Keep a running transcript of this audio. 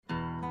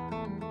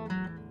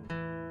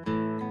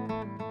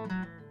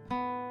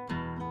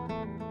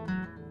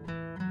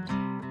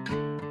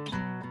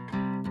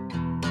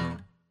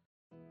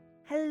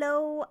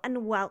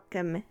and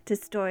welcome to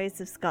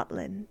Stories of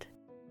Scotland.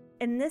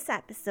 In this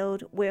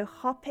episode, we're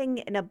hopping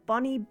in a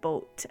bonny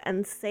boat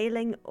and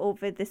sailing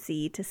over the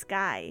sea to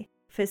Skye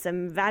for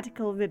some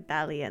radical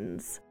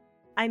rebellions.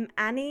 I'm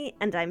Annie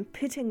and I'm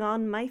putting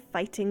on my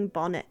fighting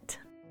bonnet.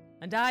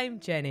 And I'm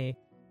Jenny,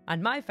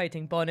 and my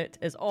fighting bonnet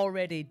is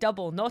already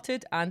double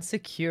knotted and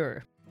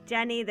secure.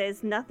 Jenny,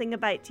 there's nothing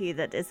about you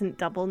that isn't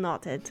double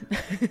knotted.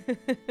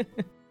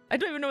 I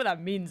don't even know what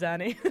that means,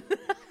 Annie.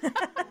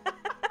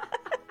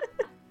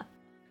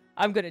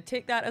 I'm going to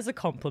take that as a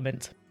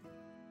compliment.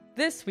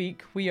 This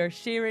week, we are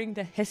sharing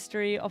the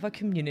history of a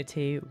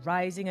community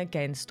rising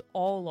against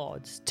all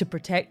odds to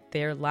protect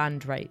their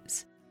land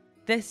rights.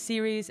 This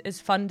series is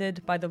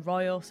funded by the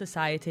Royal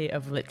Society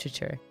of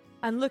Literature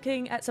and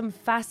looking at some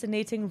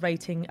fascinating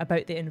writing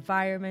about the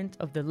environment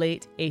of the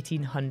late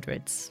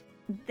 1800s.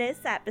 This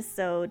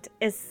episode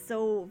is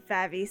so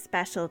very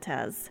special to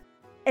us.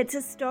 It's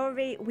a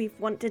story we've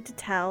wanted to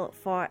tell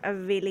for a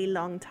really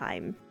long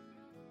time.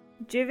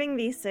 During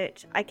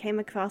research, I came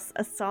across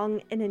a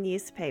song in a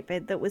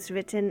newspaper that was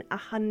written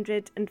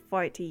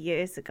 140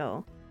 years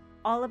ago,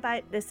 all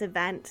about this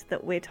event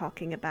that we're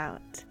talking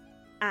about.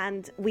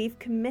 And we've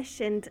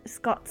commissioned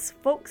Scots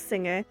folk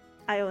singer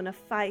Iona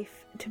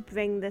Fife to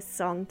bring this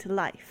song to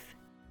life.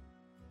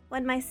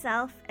 When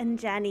myself and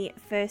Jenny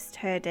first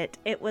heard it,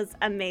 it was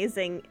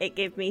amazing. It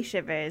gave me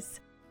shivers.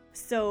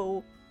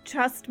 So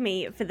trust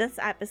me, for this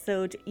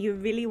episode, you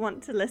really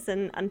want to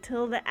listen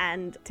until the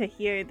end to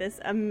hear this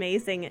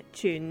amazing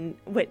tune,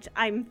 which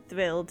I'm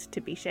thrilled to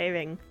be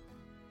sharing.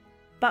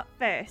 But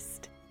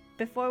first,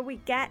 before we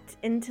get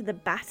into the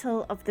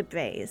Battle of the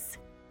Braes,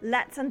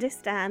 let's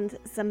understand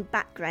some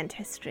background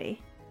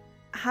history.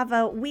 Have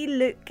a wee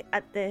look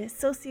at the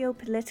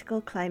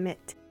socio-political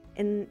climate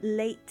in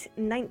late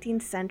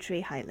 19th century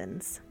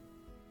Highlands.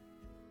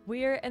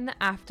 We're in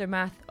the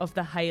aftermath of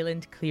the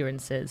Highland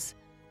clearances.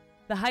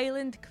 The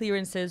Highland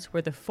clearances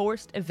were the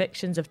forced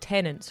evictions of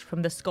tenants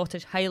from the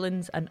Scottish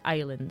Highlands and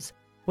Islands,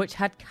 which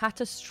had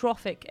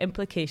catastrophic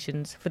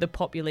implications for the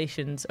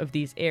populations of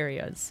these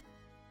areas.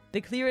 The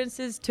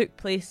clearances took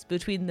place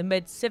between the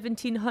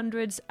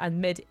mid-1700s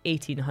and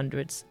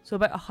mid-1800s, so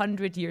about a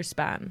 100-year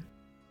span.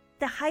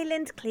 The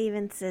Highland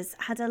clearances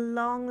had a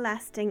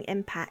long-lasting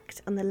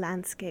impact on the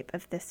landscape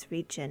of this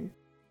region,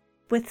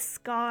 with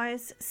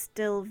scars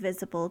still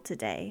visible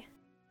today.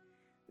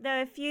 There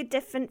are a few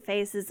different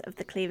phases of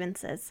the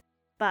clearances,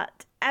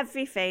 but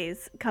every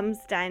phase comes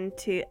down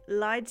to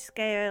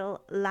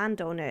large-scale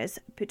landowners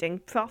putting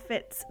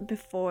profits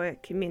before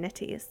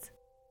communities.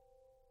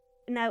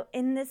 Now,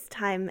 in this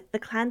time, the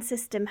clan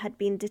system had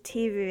been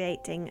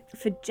deteriorating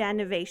for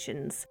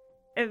generations,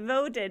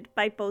 eroded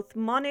by both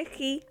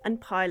monarchy and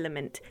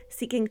parliament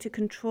seeking to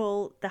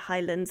control the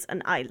Highlands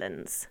and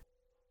Islands.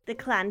 The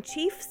clan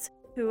chiefs,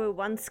 who were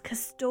once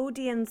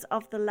custodians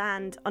of the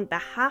land on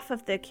behalf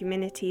of their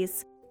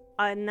communities,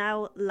 are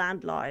now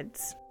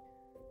landlords.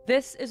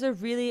 This is a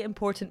really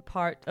important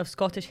part of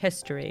Scottish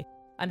history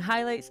and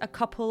highlights a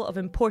couple of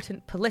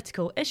important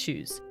political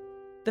issues.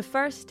 The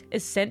first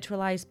is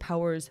centralised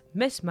powers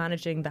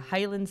mismanaging the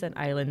Highlands and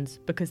Islands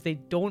because they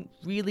don't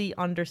really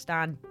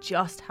understand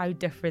just how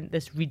different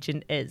this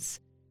region is.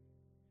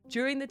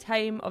 During the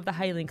time of the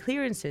Highland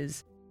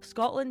clearances,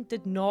 Scotland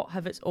did not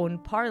have its own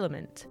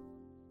parliament.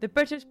 The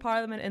British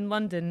Parliament in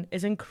London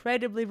is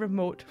incredibly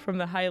remote from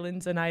the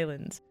Highlands and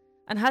Islands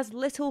and has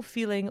little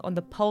feeling on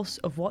the pulse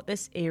of what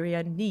this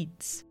area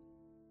needs.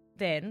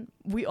 Then,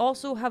 we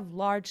also have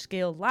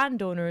large-scale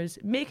landowners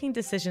making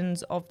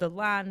decisions of the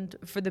land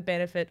for the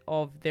benefit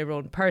of their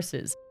own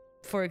purses.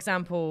 For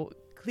example,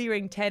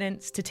 clearing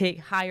tenants to take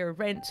higher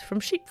rents from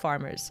sheep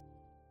farmers.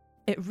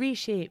 It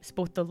reshapes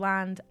both the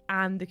land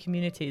and the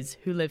communities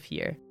who live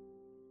here.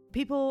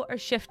 People are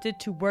shifted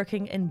to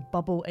working in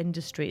bubble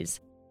industries,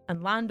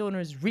 and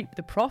landowners reap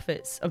the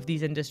profits of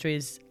these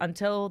industries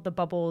until the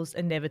bubbles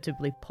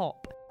inevitably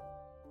pop.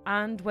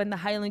 And when the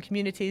Highland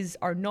communities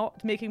are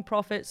not making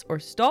profits or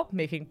stop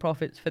making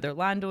profits for their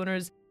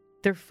landowners,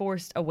 they're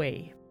forced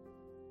away.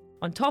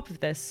 On top of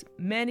this,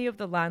 many of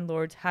the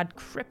landlords had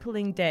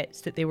crippling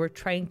debts that they were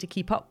trying to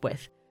keep up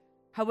with.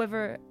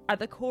 However, at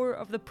the core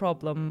of the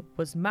problem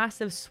was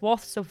massive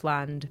swaths of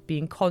land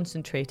being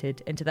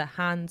concentrated into the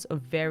hands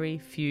of very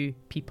few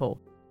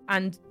people.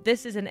 And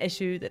this is an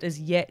issue that is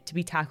yet to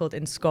be tackled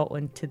in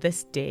Scotland to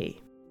this day.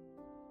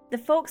 The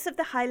folks of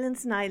the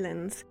Highlands and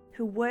Islands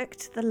who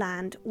worked the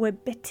land were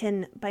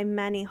bitten by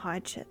many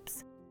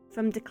hardships,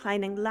 from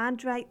declining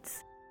land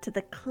rights to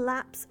the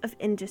collapse of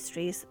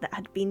industries that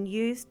had been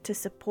used to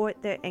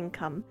support their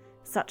income,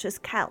 such as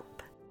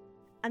kelp.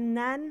 And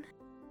then,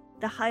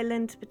 the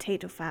Highland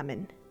potato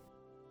famine.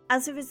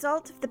 As a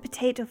result of the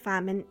potato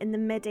famine in the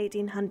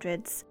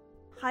mid-1800s,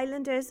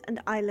 Highlanders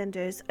and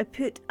Islanders are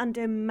put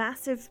under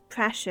massive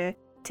pressure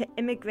to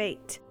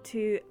immigrate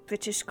to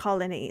British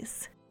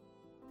colonies.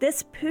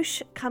 This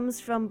push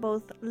comes from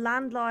both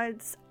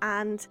landlords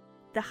and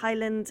the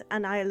Highland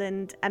and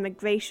Island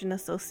Emigration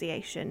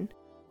Association,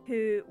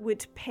 who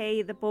would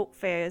pay the boat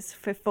fares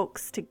for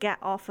folks to get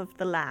off of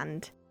the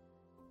land.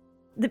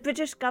 The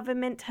British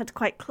government had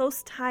quite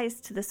close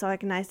ties to this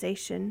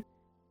organisation,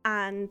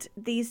 and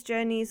these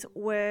journeys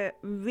were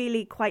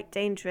really quite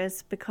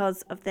dangerous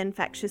because of the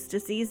infectious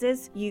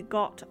diseases you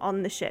got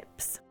on the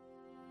ships.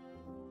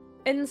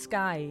 In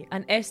Skye,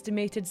 an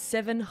estimated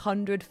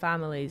 700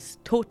 families,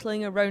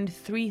 totalling around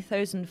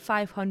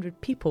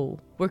 3,500 people,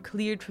 were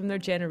cleared from their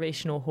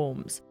generational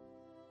homes.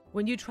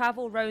 When you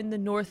travel round the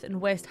North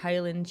and West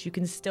Highlands, you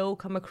can still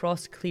come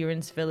across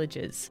clearance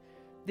villages.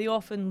 They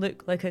often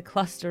look like a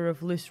cluster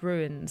of loose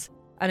ruins,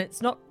 and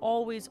it's not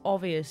always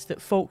obvious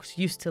that folks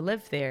used to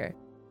live there,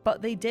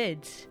 but they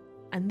did.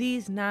 And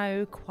these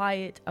now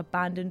quiet,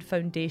 abandoned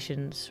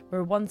foundations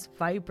were once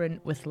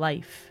vibrant with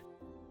life.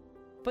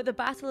 But the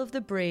Battle of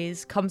the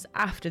Braes comes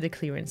after the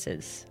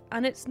clearances,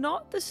 and it's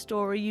not the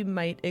story you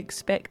might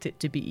expect it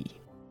to be.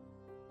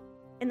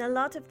 In a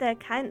lot of the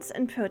accounts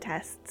and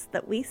protests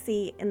that we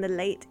see in the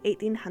late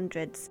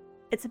 1800s,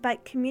 it's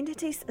about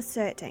communities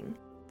asserting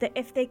that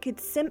if they could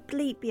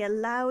simply be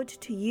allowed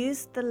to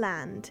use the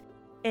land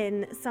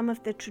in some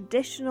of the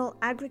traditional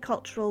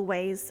agricultural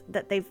ways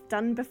that they've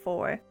done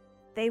before,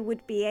 they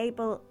would be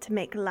able to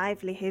make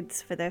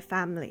livelihoods for their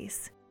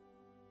families.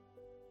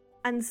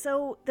 And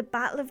so the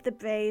Battle of the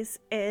Braes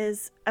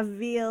is a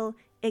real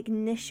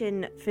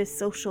ignition for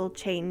social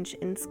change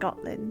in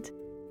Scotland,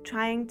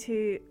 trying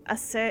to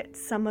assert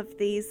some of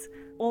these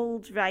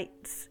old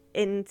rights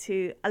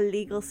into a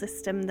legal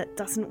system that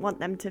doesn't want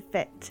them to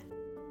fit.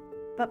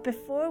 But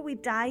before we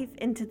dive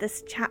into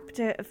this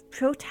chapter of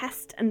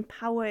protest and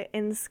power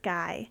in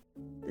Skye,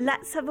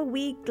 let's have a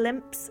wee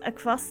glimpse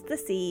across the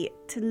sea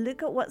to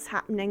look at what's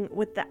happening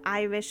with the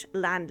Irish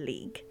Land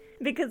League.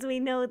 Because we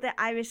know the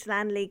Irish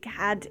Land League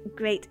had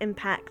great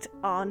impact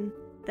on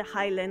the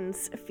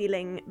Highlands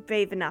feeling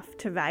brave enough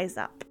to rise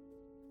up.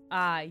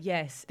 Ah,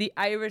 yes, the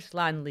Irish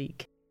Land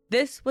League.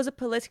 This was a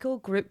political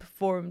group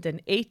formed in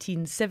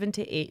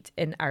 1878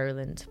 in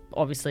Ireland.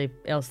 Obviously,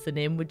 else the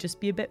name would just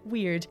be a bit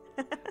weird.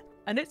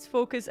 And its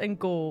focus and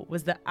goal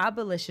was the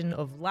abolition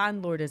of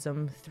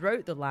landlordism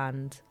throughout the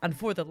land, and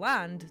for the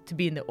land to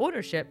be in the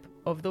ownership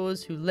of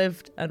those who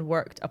lived and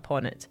worked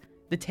upon it,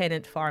 the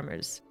tenant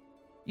farmers.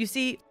 You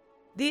see,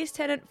 these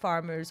tenant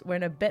farmers were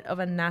in a bit of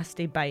a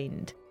nasty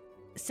bind.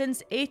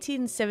 Since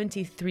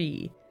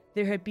 1873,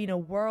 there had been a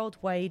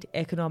worldwide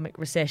economic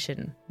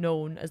recession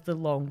known as the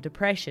Long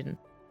Depression,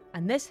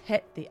 and this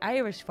hit the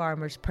Irish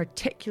farmers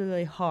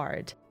particularly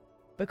hard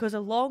because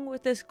along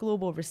with this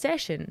global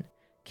recession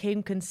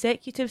came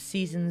consecutive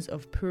seasons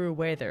of poor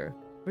weather,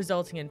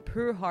 resulting in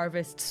poor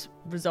harvests,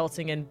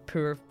 resulting in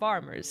poor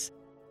farmers.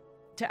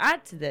 To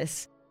add to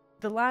this,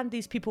 the land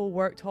these people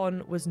worked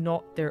on was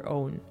not their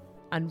own,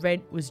 and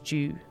rent was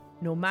due.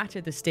 No matter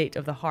the state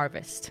of the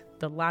harvest,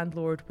 the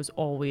landlord was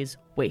always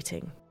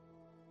waiting.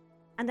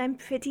 And I'm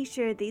pretty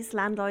sure these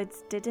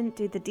landlords didn't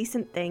do the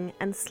decent thing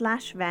and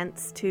slash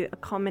rents to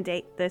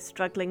accommodate the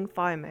struggling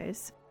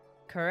farmers.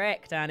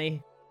 Correct,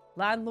 Annie.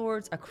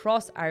 Landlords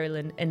across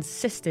Ireland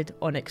insisted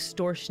on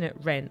extortionate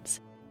rents,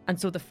 and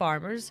so the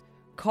farmers,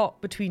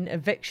 caught between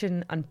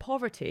eviction and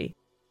poverty,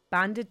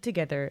 banded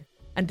together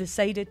and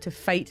decided to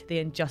fight the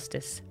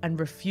injustice and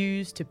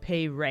refuse to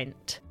pay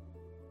rent.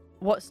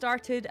 What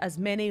started as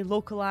many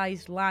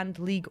localised land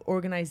league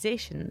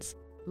organisations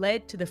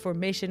led to the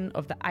formation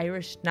of the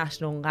Irish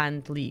National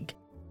Land League,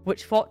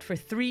 which fought for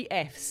 3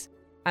 Fs.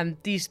 And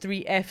these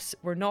 3 Fs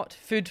were not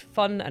food,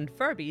 fun and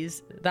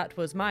Furbies. That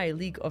was my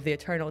League of the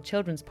Eternal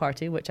Children's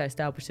Party, which I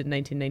established in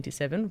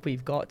 1997.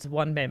 We've got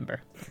 1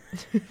 member.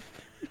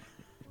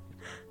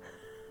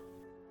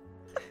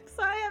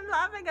 Sorry, I'm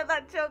laughing at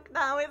that joke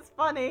now. It's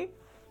funny.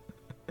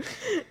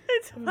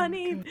 It's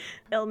funny.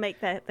 It'll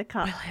make the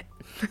cut.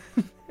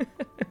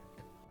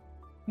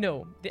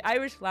 No, the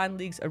Irish Land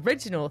League's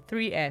original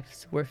 3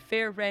 Fs were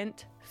fair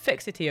rent,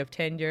 fixity of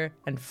tenure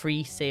and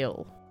free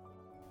sale.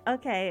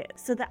 Okay,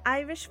 so the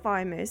Irish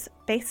farmers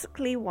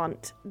basically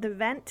want the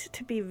rent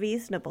to be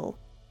reasonable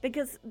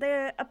because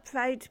they're a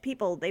proud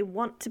people. They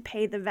want to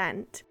pay the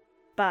rent,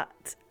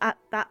 but at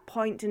that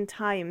point in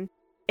time,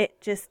 it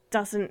just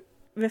doesn't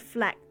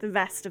reflect the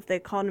rest of the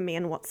economy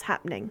and what's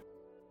happening.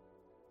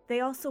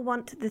 They also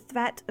want the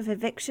threat of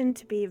eviction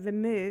to be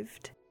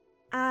removed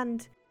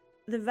and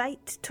the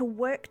right to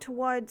work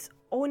towards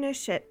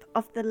ownership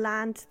of the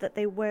land that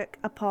they work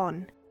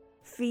upon,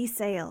 free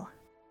sale.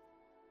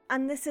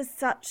 And this is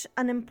such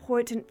an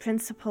important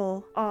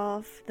principle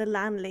of the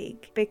Land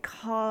League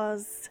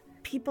because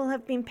people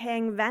have been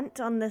paying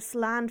rent on this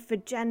land for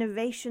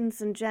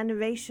generations and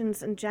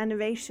generations and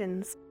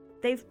generations.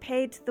 They've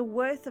paid the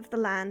worth of the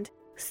land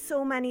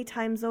so many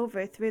times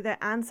over through their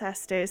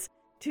ancestors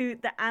to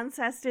the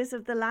ancestors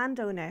of the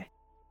landowner.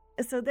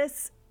 So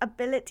this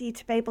ability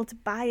to be able to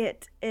buy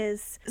it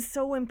is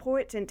so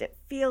important. It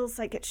feels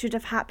like it should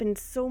have happened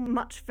so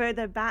much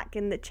further back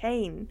in the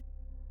chain.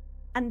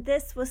 And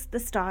this was the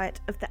start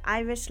of the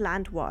Irish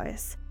Land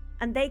Wars,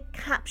 and they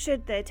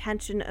captured the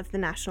attention of the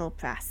national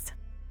press.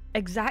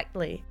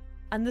 Exactly.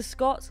 And the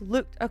Scots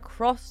looked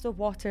across the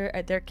water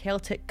at their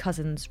Celtic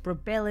cousins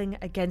rebelling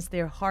against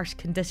their harsh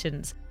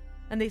conditions,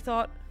 and they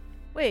thought,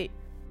 wait,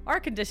 Our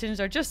conditions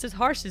are just as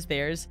harsh as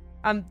theirs,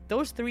 and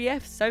those 3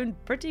 Fs sound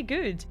pretty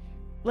good.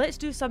 Let's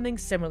do something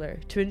similar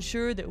to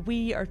ensure that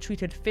we are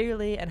treated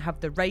fairly and have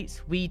the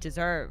rights we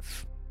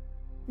deserve.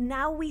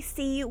 Now we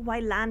see why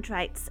land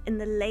rights in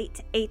the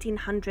late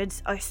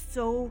 1800s are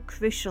so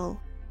crucial.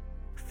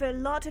 For a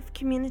lot of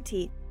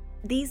community,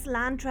 these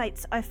land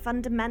rights are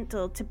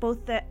fundamental to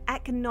both their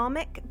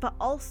economic but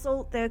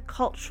also their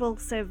cultural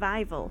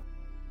survival.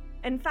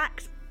 In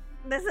fact,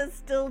 this is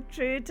still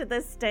true to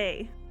this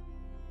day.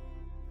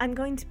 I'm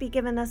going to be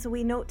giving us a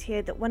wee note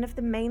here that one of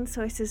the main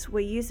sources we're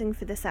using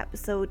for this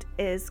episode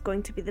is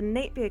going to be the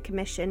Napier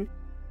Commission.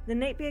 The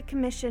Napier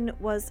Commission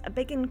was a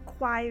big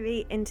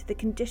inquiry into the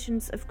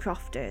conditions of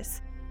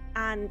crofters,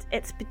 and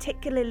it's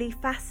particularly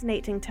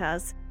fascinating to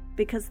us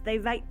because they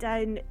write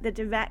down the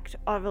direct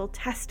oral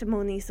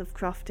testimonies of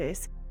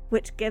crofters,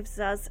 which gives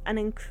us an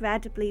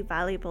incredibly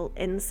valuable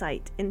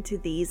insight into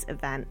these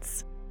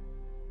events.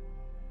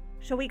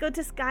 Shall we go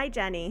to Skye,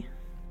 Jenny?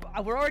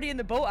 We're already in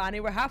the boat,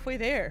 Annie. We're halfway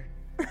there.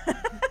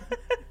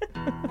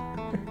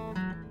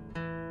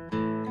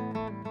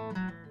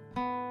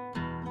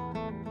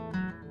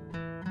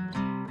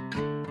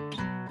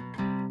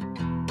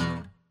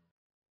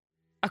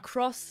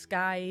 Across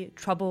Skye,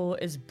 trouble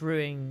is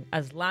brewing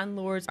as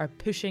landlords are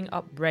pushing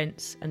up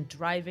rents and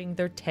driving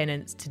their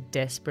tenants to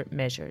desperate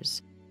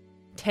measures.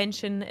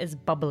 Tension is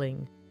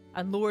bubbling,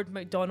 and Lord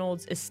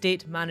MacDonald's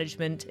estate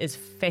management is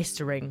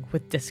festering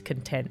with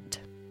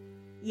discontent.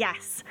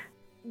 Yes,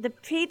 the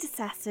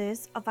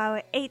predecessors of our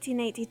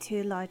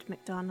 1882 Lord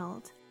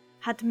MacDonald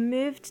had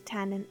moved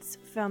tenants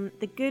from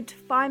the good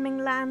farming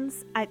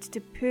lands out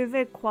to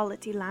poorer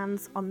quality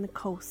lands on the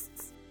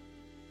coasts.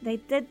 They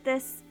did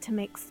this to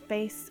make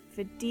space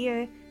for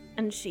deer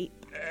and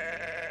sheep.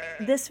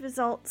 This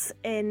results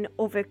in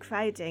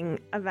overcrowding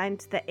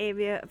around the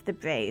area of the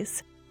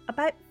Braes,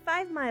 about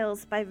 5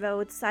 miles by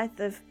road south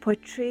of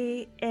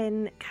Portree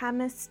in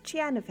Camas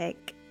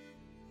Chianovik.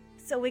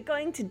 So we're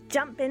going to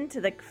jump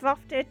into the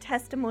crofter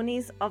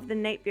testimonies of the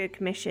Napier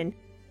Commission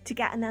to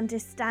get an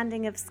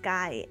understanding of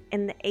Skye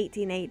in the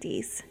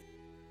 1880s.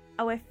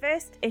 Our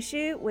first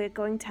issue we're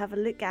going to have a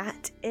look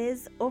at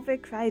is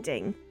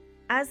overcrowding,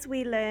 as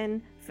we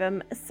learn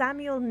from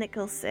Samuel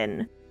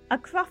Nicholson, a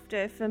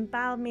crofter from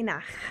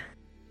Balmynach.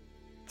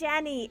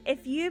 Jenny,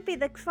 if you be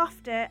the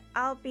crofter,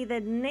 I'll be the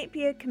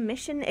Napier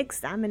Commission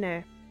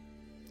examiner.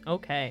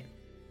 Okay.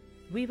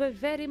 We were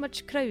very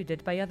much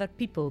crowded by other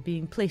people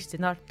being placed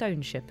in our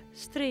township,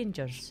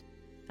 strangers,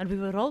 and we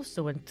were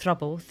also in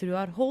trouble through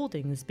our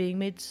holdings being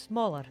made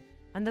smaller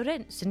and the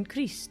rents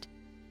increased.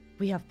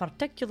 We have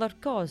particular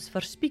cause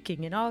for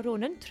speaking in our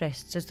own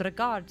interests as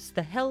regards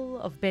the hill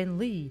of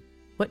Benlee,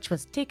 which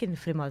was taken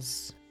from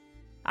us.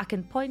 I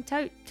can point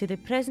out to the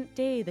present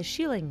day the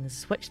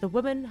shillings which the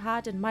women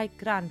had in my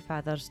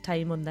grandfather's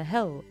time on the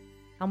hill,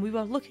 and we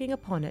were looking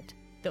upon it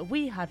that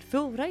we had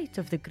full right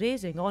of the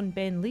grazing on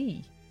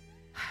Benlee.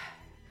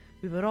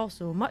 We were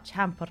also much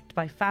hampered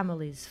by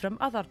families from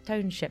other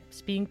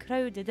townships being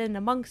crowded in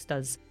amongst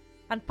us,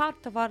 and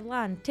part of our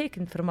land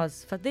taken from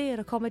us for their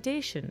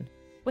accommodation,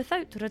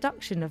 without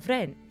reduction of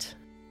rent.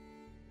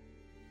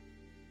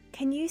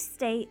 Can you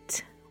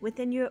state,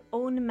 within your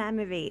own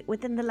memory,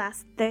 within the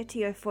last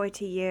 30 or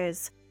 40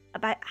 years,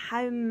 about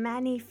how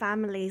many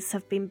families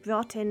have been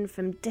brought in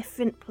from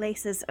different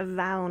places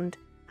around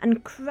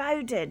and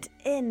crowded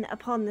in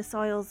upon the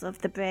soils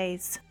of the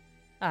Braes?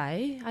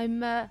 Aye,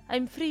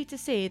 I'm free to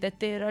say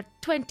that there are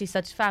 20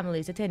 such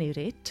families at any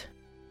rate.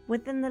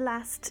 Within the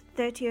last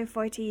 30 or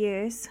 40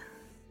 years?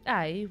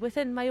 Aye,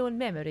 within my own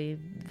memory,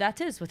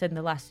 that is within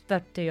the last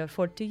 30 or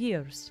 40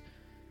 years.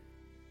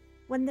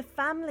 When the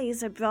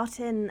families are brought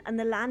in and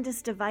the land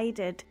is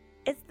divided,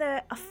 is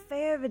there a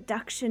fair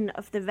reduction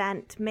of the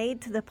rent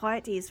made to the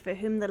parties for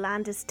whom the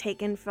land is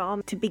taken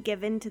from to be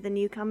given to the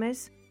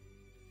newcomers?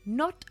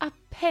 Not a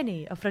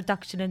penny of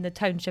reduction in the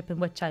township in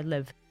which I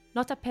live.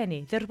 Not a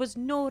penny. There was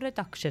no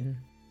reduction.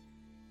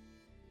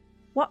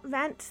 What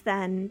rent,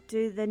 then,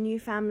 do the new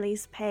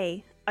families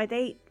pay? Are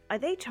they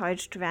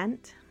charged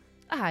rent?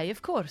 Aye,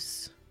 of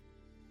course.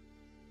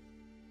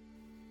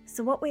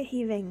 So what we're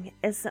hearing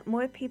is that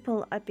more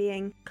people are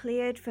being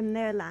cleared from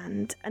their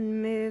land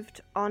and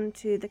moved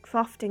onto the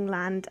crofting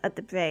land at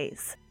the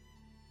Braes.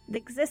 The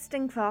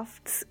existing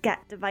crofts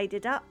get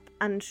divided up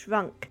and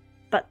shrunk,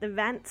 but the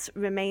rents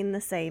remain the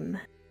same.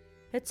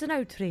 It's an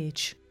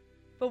outrage.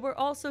 But we're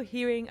also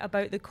hearing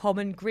about the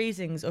common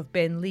grazings of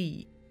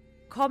Benlee.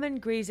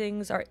 Common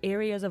grazings are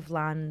areas of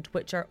land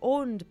which are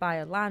owned by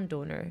a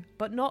landowner,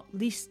 but not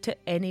leased to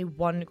any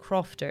one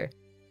crofter.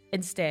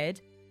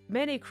 Instead,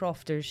 many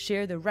crofters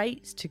share the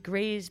rights to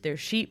graze their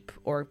sheep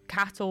or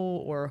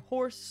cattle or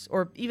horse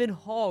or even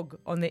hog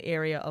on the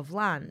area of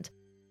land.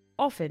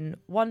 Often,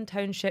 one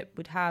township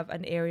would have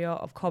an area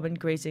of common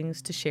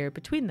grazings to share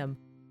between them,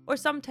 or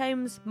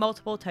sometimes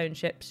multiple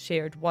townships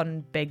shared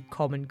one big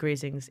common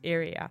grazings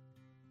area.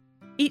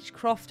 Each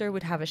crofter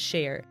would have a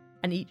share,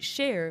 and each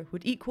share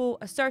would equal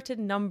a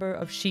certain number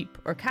of sheep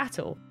or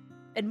cattle.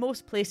 In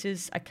most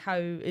places, a cow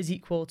is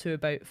equal to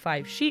about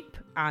 5 sheep,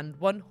 and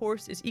 1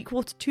 horse is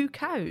equal to 2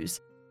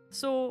 cows.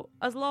 So,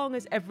 as long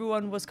as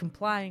everyone was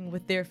complying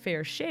with their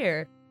fair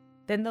share,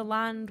 then the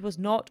land was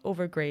not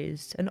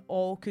overgrazed and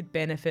all could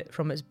benefit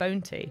from its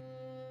bounty.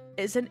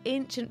 It's an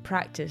ancient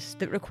practice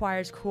that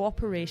requires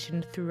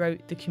cooperation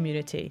throughout the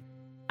community,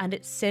 and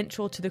it's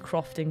central to the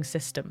crofting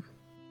system.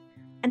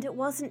 And it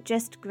wasn't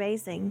just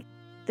grazing.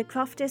 The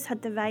crofters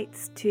had the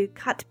rights to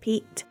cut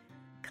peat,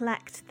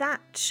 collect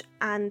thatch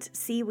and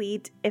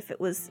seaweed if it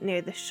was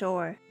near the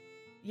shore.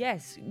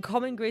 Yes,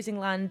 common grazing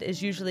land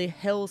is usually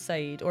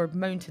hillside or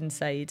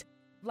mountainside,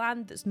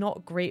 land that's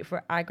not great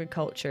for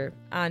agriculture,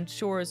 and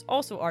shores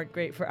also aren't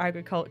great for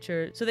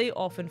agriculture, so they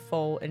often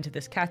fall into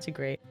this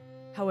category.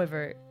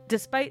 However,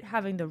 despite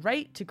having the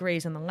right to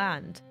graze on the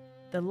land,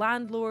 the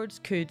landlords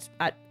could,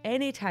 at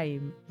any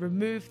time,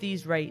 remove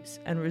these rights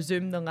and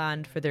resume the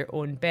land for their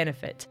own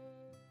benefit.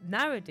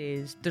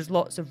 Nowadays, there's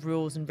lots of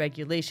rules and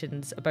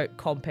regulations about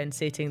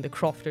compensating the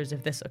crofters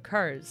if this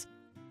occurs.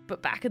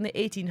 But back in the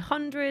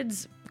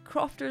 1800s,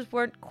 crofters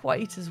weren't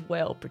quite as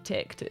well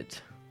protected.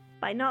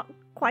 By not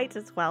quite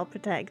as well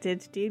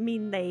protected, do you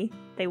mean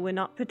they were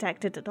not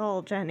protected at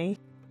all, Jenny?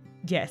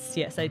 Yes,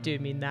 I do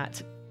mean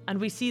that. And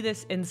we see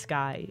this in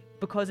Skye,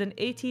 because in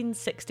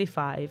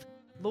 1865,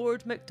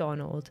 Lord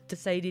MacDonald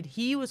decided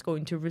he was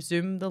going to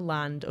resume the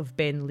land of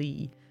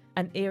Benlee,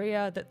 an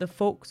area that the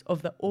folks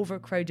of the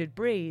overcrowded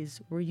Braes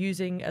were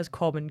using as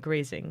common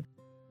grazing.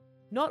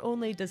 Not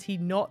only does he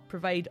not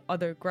provide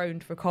other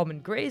ground for common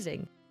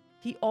grazing,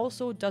 he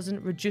also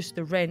doesn't reduce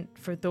the rent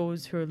for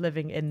those who are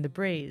living in the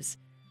Braes.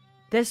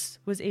 This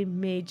was a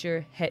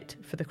major hit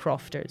for the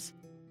crofters,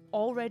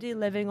 already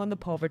living on the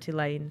poverty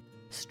line,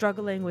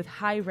 struggling with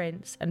high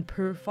rents and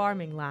poor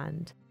farming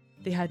land.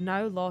 They had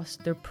now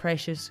lost their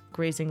precious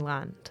grazing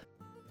land.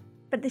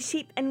 But the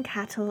sheep and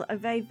cattle are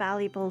very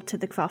valuable to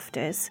the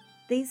crofters.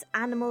 These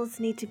animals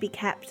need to be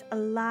kept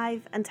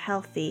alive and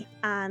healthy,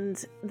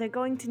 and they're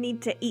going to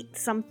need to eat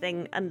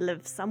something and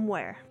live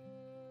somewhere.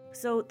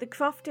 So the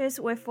crofters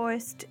were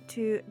forced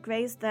to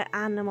graze their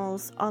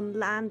animals on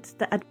land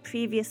that had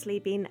previously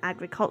been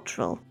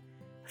agricultural,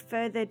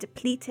 further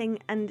depleting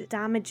and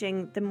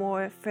damaging the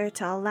more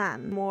fertile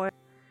land.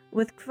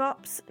 With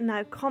crops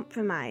now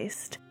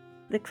compromised,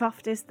 the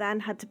crofters then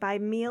had to buy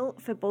meal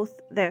for both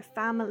their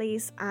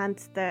families and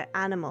their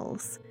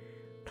animals,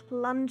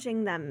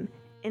 plunging them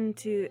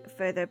into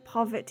further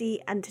poverty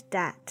and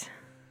debt.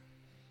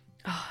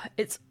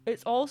 It's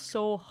all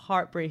so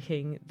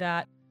heartbreaking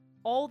that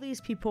all these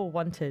people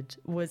wanted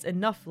was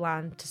enough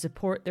land to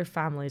support their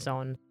families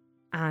on,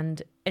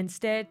 and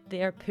instead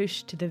they are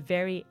pushed to the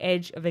very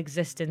edge of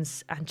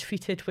existence and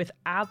treated with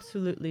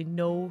absolutely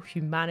no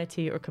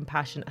humanity or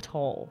compassion at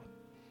all.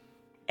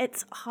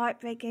 It's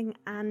heartbreaking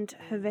and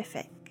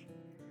horrific.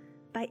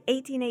 By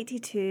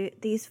 1882,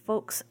 these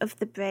folks of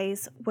the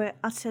Braes were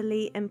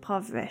utterly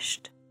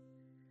impoverished.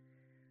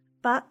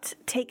 But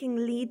taking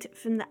lead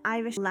from the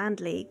Irish Land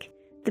League,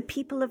 the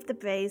people of the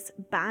Braes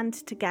band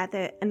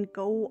together and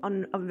go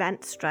on a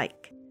rent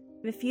strike,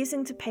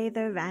 refusing to pay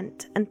their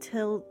rent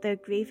until their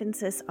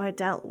grievances are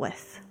dealt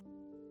with.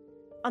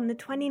 On the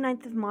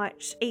 29th of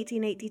March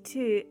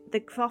 1882, the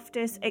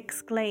crofters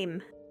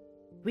exclaim,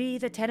 "We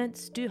the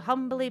tenants do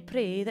humbly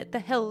pray that the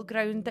hill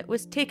ground that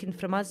was taken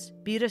from us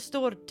be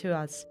restored to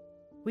us.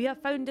 We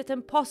have found it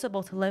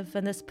impossible to live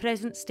in this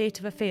present state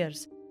of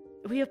affairs.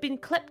 We have been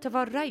clipped of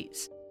our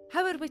rights.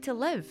 How are we to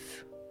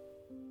live?"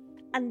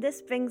 And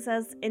this brings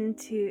us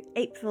into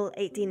April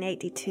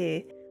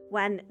 1882,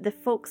 when the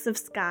folks of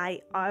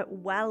Skye are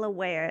well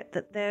aware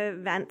that their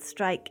rent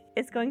strike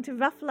is going to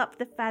ruffle up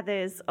the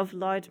feathers of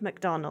Lord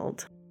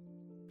MacDonald.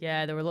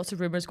 Yeah, there were lots of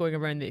rumours going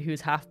around that he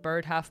was half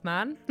bird, half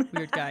man.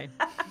 Weird guy.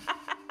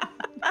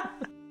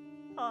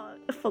 Oh,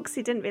 folks,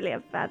 he didn't really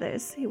have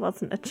feathers. He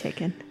wasn't a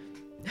chicken.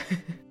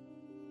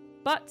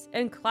 But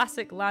in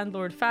classic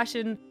landlord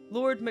fashion,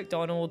 Lord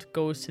MacDonald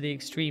goes to the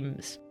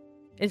extremes.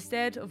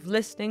 Instead of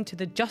listening to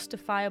the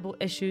justifiable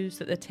issues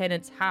that the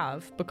tenants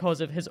have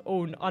because of his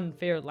own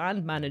unfair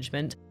land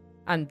management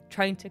and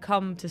trying to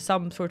come to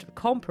some sort of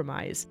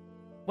compromise,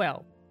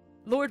 well,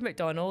 Lord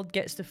MacDonald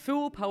gets the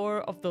full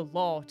power of the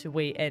law to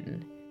weigh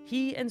in.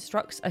 He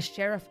instructs a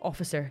sheriff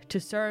officer to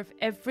serve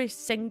every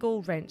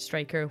single rent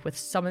striker with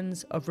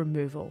summons of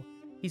removal.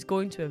 He's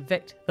going to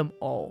evict them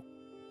all.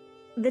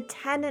 The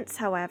tenants,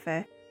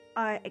 however,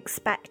 are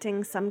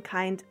expecting some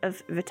kind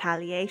of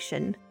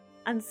retaliation,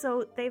 and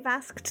so they've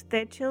asked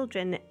their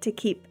children to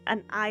keep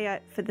an eye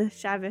out for the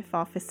sheriff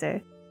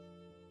officer.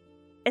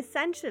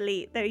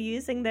 Essentially, they're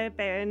using their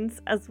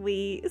bairns as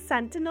wee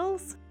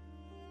sentinels.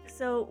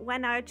 So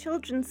when our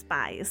children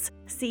spies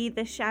see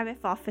the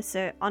sheriff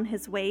officer on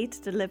his way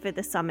to deliver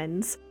the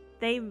summons,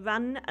 they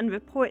run and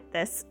report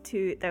this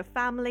to their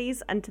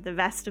families and to the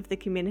rest of the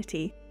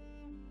community.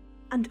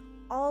 And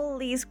all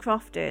these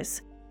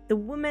crofters, the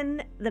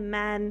women, the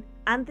men,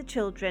 and the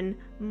children,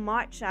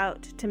 march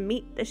out to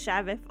meet the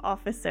sheriff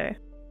officer.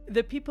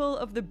 The people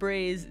of the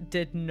Braes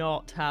did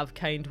not have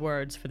kind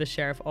words for the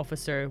sheriff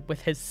officer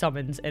with his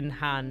summons in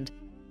hand.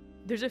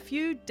 There's a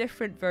few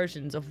different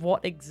versions of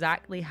what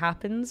exactly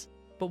happens,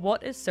 But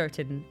what is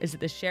certain is that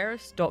the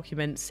sheriff's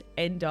documents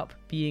end up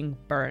being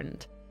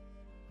burned.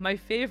 My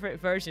favourite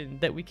version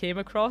that we came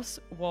across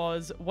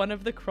was one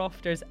of the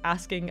crofters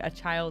asking a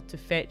child to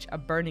fetch a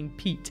burning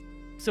peat.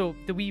 So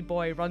the wee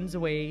boy runs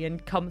away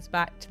and comes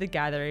back to the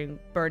gathering,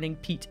 burning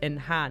peat in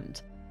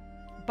hand.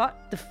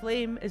 But the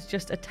flame is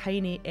just a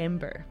tiny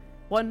ember.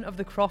 One of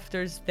the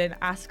crofters then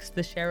asks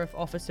the sheriff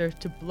officer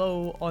to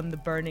blow on the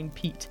burning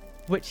peat,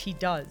 which he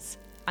does.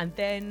 And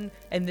then,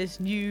 in this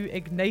new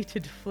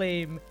ignited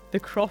flame, the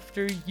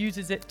crofter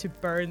uses it to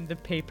burn the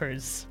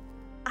papers.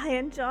 I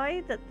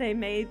enjoy that they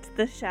made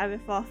the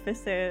sheriff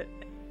officer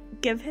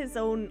give his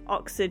own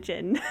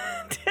oxygen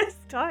to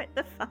start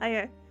the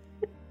fire.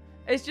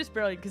 It's just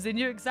brilliant because they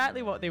knew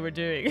exactly what they were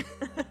doing.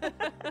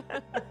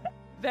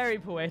 Very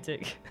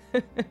poetic.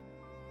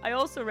 I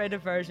also read a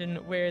version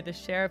where the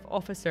sheriff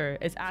officer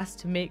is asked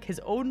to make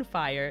his own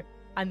fire,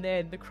 and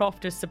then the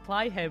crofters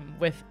supply him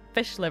with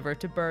fish liver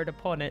to burn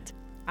upon it.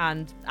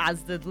 And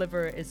as the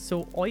liver is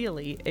so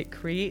oily, it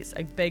creates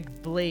a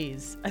big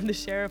blaze, and the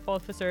sheriff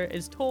officer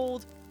is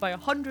told by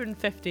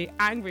 150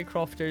 angry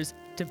crofters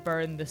to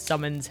burn the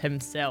summons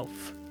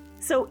himself.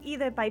 So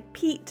either by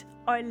peat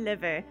or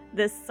liver,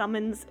 the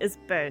summons is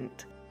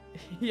burnt.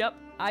 Yep,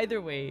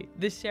 either way,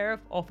 the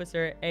sheriff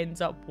officer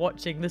ends up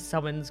watching the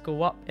summons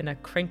go up in a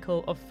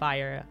crinkle of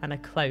fire and a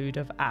cloud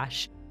of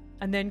ash,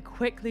 and then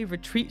quickly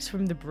retreats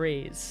from the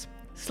blaze,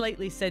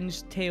 slightly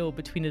singed tail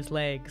between his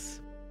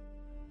legs.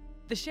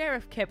 The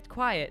sheriff kept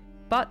quiet,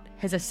 but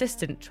his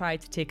assistant tried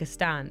to take a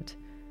stand.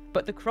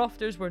 But the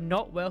crofters were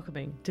not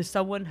welcoming to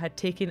someone had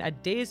taken a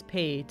day's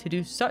pay to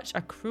do such a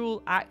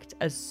cruel act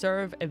as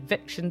serve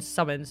eviction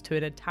summons to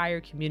an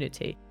entire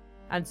community.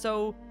 And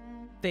so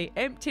they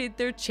emptied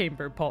their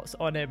chamber pots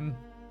on him.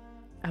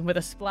 And with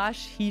a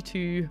splash, he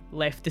too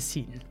left the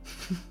scene.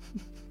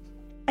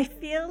 I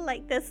feel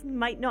like this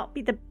might not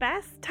be the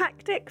best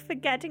tactic for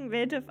getting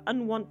rid of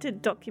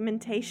unwanted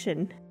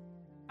documentation.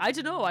 I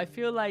don't know, I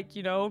feel like,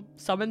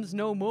 summons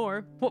no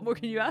more. What more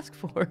can you ask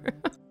for?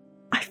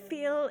 I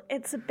feel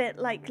it's a bit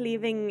like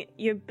leaving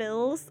your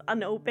bills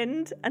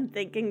unopened and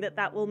thinking that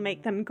that will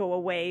make them go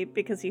away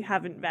because you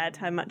haven't read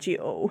how much you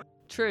owe.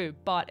 True,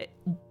 but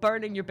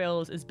burning your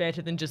bills is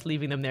better than just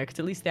leaving them there, because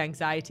at least the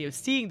anxiety of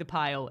seeing the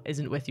pile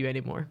isn't with you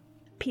anymore.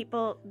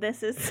 People,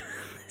 this is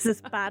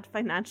bad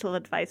financial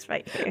advice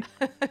right here.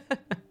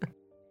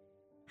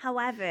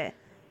 However,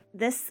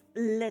 this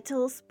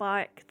little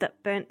spark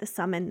that burnt the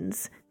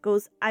summons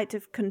goes out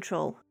of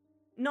control.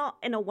 Not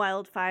in a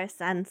wildfire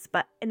sense,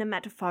 but in a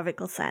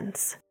metaphorical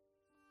sense.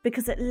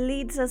 Because it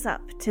leads us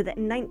up to the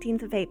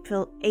 19th of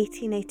April,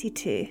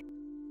 1882,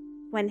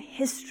 when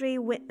history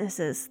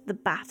witnesses the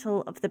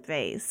Battle of the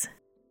Braes.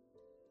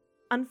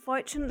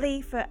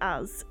 Unfortunately for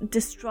us,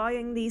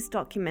 destroying these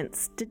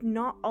documents did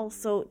not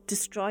also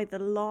destroy the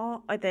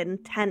law or the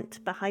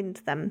intent behind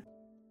them.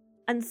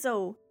 And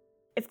so,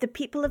 if the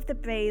people of the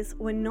Braes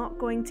were not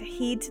going to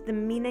heed the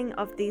meaning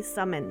of these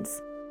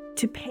summons,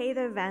 to pay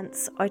their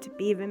rents or to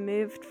be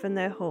removed from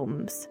their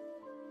homes,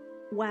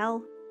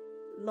 well,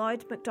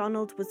 Lord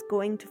MacDonald was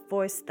going to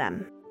force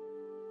them.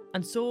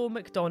 And so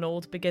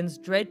MacDonald begins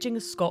dredging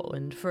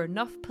Scotland for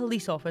enough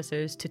police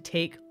officers to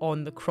take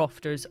on the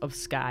crofters of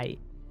Skye.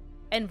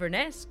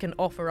 Inverness can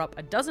offer up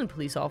 12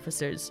 police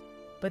officers,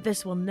 but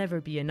this will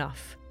never be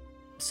enough.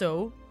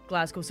 So,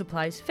 Glasgow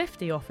supplies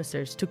 50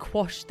 officers to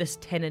quash this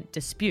tenant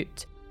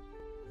dispute.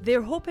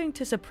 They're hoping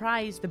to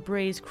surprise the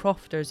Braes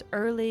crofters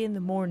early in the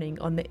morning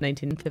on the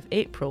 19th of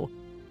April.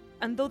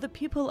 And though the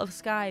people of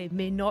Skye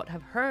may not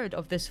have heard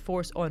of this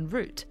force en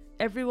route,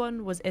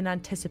 everyone was in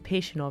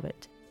anticipation of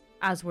it,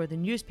 as were the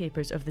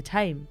newspapers of the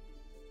time.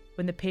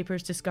 When the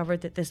papers discovered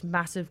that this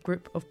massive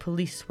group of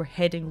police were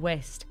heading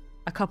west,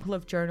 a couple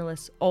of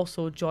journalists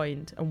also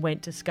joined and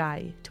went to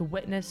Skye to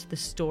witness the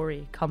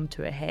story come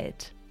to a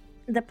head.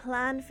 The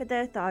plan for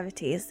the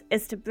authorities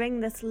is to bring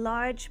this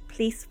large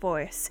police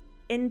force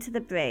into the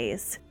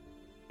Braes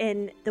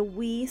in the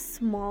wee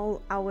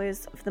small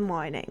hours of the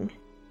morning,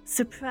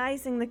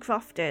 surprising the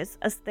crofters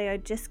as they are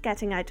just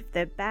getting out of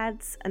their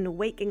beds and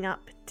waking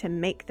up to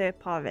make their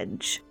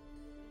porridge.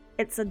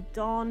 It's a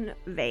dawn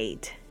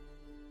raid.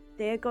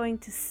 They're going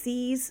to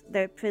seize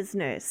their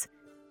prisoners,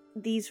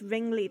 these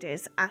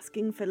ringleaders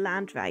asking for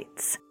land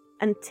rights,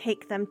 and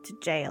take them to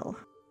jail.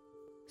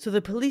 So the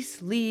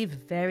police leave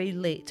very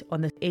late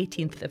on the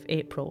 18th of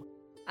April.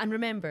 And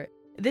remember,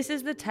 this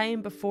is the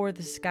time before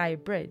the Skye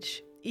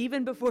Bridge,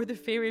 even before the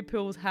ferry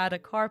pools had a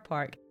car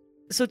park.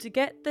 So to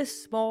get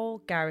this small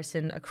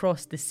garrison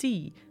across the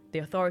sea, the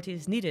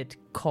authorities needed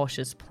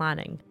cautious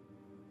planning.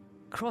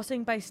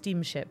 Crossing by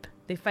steamship,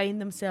 they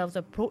find themselves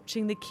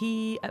approaching the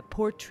quay at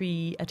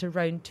Portree at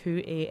around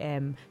 2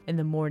 a.m. in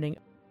the morning.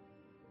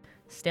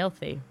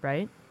 Stealthy,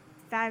 right?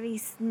 Very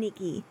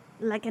sneaky,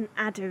 like an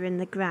adder in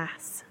the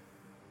grass.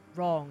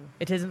 Wrong.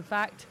 It is in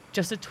fact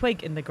just a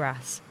twig in the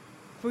grass.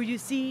 For you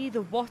see,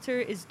 the water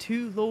is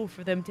too low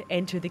for them to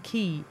enter the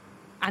quay,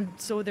 and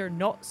so their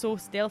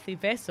not-so-stealthy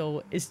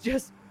vessel is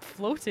just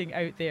floating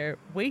out there,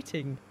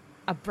 waiting,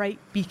 a bright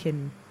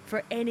beacon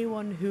for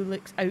anyone who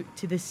looks out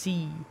to the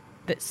sea,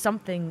 that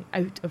something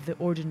out of the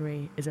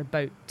ordinary is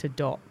about to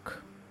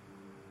dock.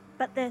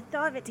 But the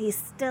authorities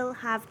still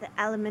have the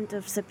element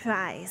of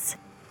surprise.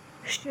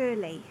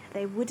 Surely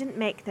they wouldn't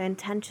make their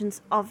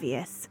intentions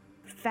obvious,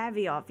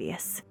 very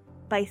obvious,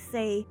 by,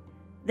 say,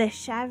 the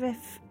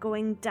sheriff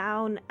going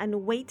down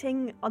and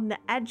waiting on the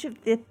edge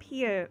of the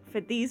pier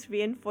for these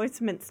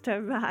reinforcements to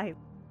arrive.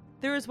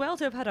 They're as well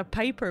to have had a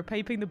piper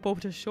piping the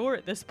boat ashore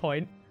at this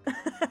point.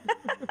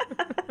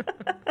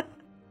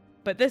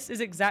 But this is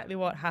exactly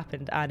what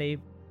happened, Annie.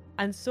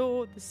 And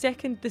so, the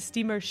second the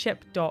steamer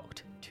ship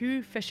docked,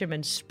 2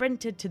 fishermen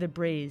sprinted to the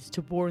braes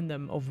to warn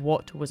them of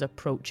what was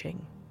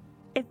approaching.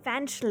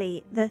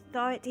 Eventually, the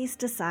authorities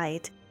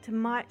decide to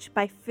march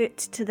by foot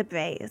to the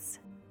braes.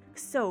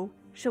 So,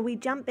 shall we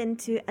jump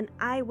into an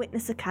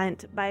eyewitness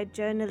account by a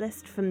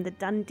journalist from the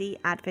Dundee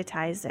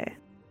Advertiser?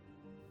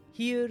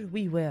 Here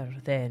we were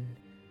then,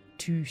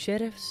 2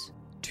 sheriffs,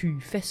 2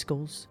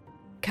 fiscals,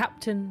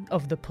 captain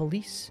of the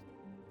police,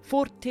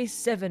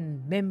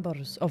 47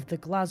 members of the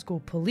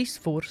Glasgow police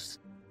force,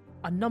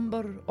 a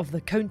number of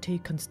the county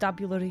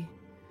constabulary,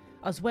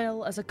 as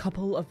well as a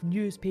couple of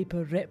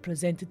newspaper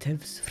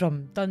representatives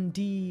from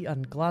Dundee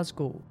and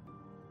Glasgow,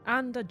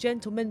 and a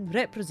gentleman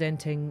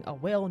representing a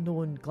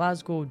well-known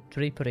Glasgow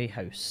drapery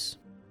house.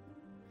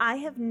 I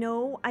have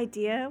no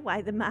idea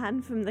why the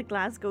man from the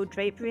Glasgow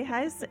drapery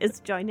house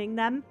is joining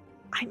them.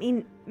 I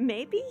mean,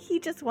 maybe he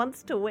just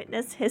wants to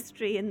witness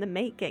history in the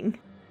making.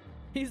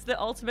 He's the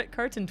ultimate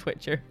curtain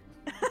twitcher.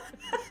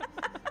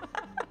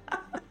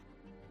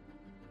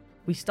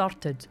 We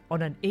started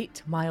on an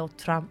 8-mile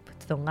tramp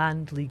to the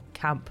Land League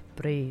Camp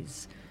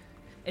Braes,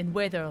 in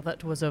weather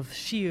that was of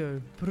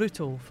sheer,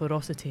 brutal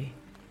ferocity.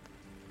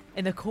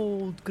 In the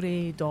cold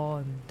grey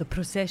dawn, the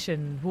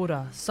procession wore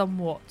a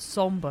somewhat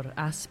sombre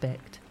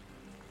aspect.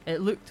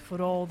 It looked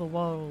for all the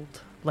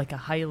world like a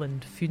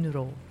Highland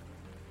funeral.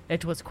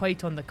 It was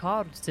quite on the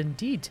cards,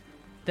 indeed,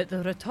 that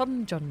the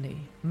return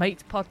journey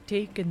might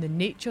partake in the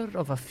nature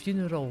of a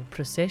funeral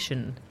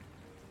procession.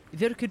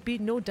 There could be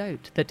no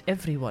doubt that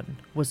everyone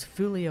was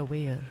fully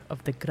aware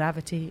of the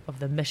gravity of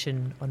the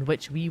mission on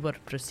which we were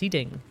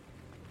proceeding.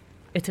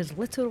 It is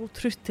literal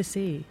truth to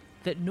say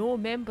that no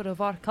member of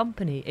our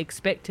company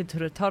expected to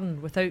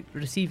return without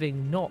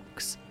receiving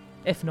knocks,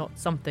 if not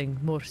something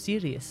more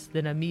serious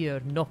than a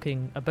mere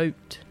knocking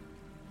about.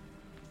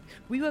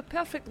 We were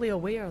perfectly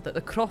aware that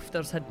the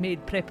Crofters had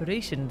made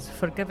preparations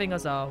for giving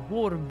us a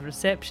warm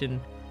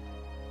reception.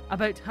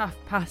 About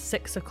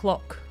 6:30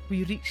 o'clock,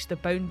 we reached the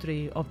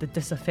boundary of the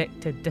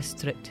disaffected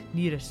district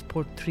nearest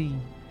Portree.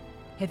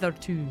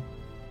 Hitherto,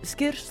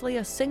 scarcely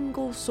a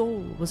single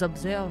soul was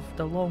observed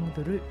along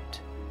the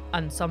route,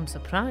 and some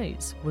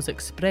surprise was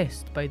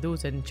expressed by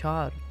those in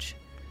charge.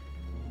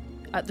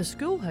 At the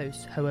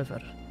schoolhouse,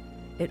 however,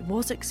 it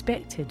was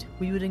expected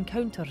we would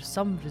encounter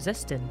some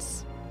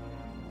resistance.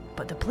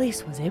 But the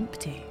place was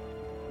empty.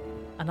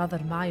 Another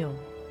mile,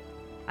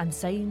 and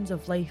signs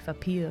of life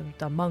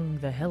appeared among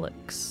the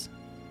hillocks.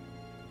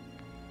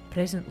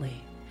 Presently,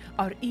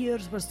 our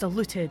ears were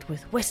saluted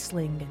with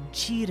whistling and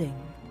cheering,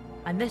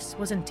 and this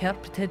was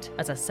interpreted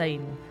as a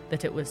sign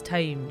that it was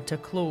time to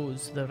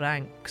close the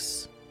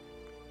ranks.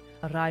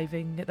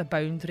 Arriving at the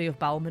boundary of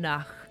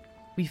Balmenach,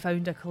 we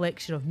found a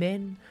collection of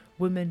men,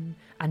 women,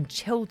 and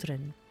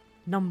children,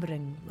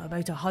 numbering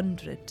about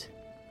 100.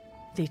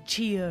 They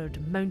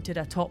cheered, mounted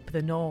atop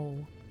the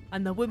knoll,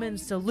 and the women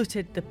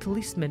saluted the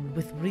policemen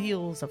with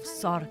reels of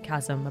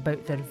sarcasm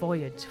about their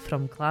voyage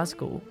from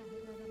Glasgow.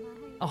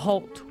 A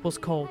halt was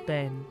called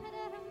then,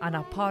 and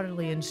a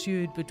parley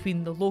ensued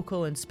between the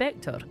local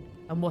inspector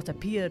and what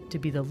appeared to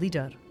be the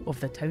leader of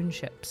the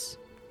townships.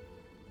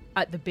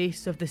 At the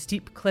base of the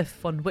steep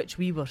cliff on which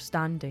we were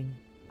standing,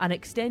 and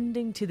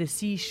extending to the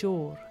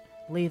seashore,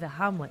 lay the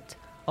hamlet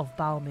of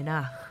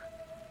Balmenach.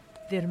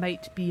 There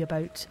might be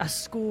about a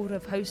score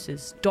of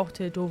houses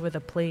dotted over the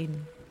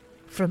plain.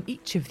 From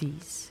each of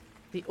these,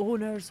 the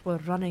owners were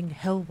running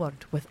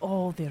hillward with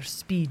all their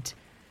speed.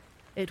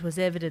 It was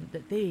evident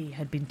that they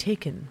had been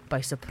taken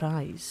by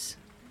surprise.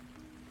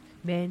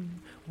 Men,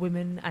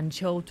 women, and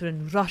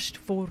children rushed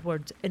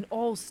forward in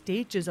all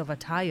stages of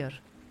attire.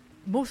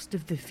 Most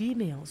of the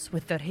females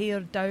with their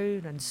hair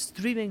down and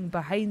streaming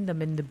behind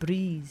them in the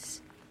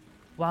breeze.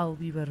 While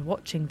we were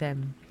watching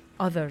them,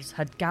 others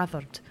had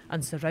gathered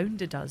and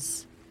surrounded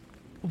us.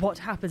 What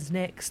happens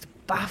next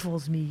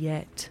baffles me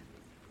yet.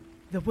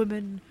 The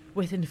women,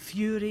 with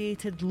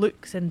infuriated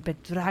looks and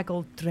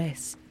bedraggled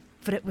dress,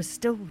 for it was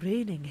still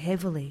raining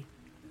heavily,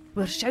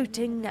 were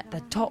shouting at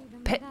the top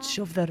pitch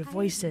of their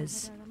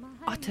voices,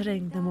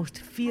 uttering the most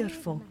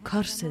fearful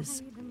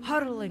curses,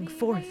 hurling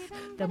forth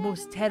the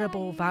most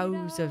terrible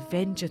vows of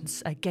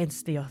vengeance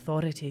against the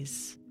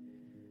authorities.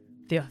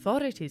 The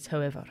authorities,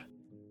 however,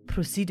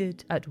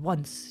 proceeded at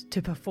once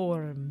to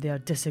perform their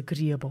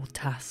disagreeable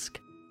task,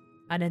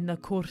 and in the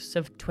course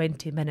of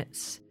 20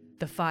 minutes,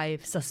 the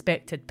 5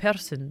 suspected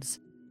persons,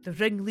 the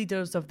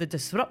ringleaders of the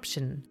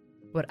disruption,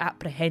 were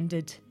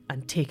apprehended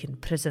and taken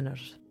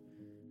prisoners.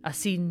 A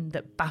scene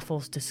that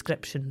baffles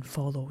description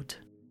followed.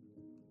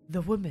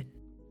 The women,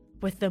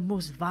 with the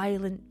most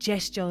violent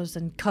gestures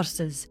and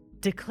curses,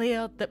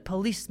 declared that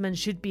policemen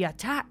should be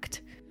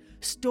attacked.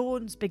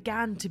 Stones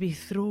began to be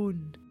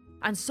thrown,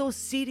 and so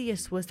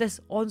serious was this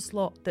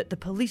onslaught that the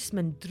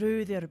policemen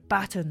drew their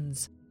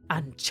batons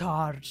and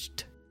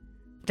charged.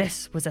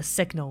 This was a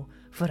signal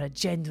for a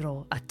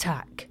general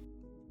attack.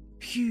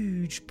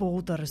 Huge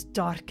boulders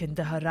darkened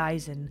the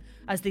horizon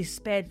as they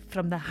sped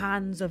from the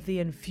hands of the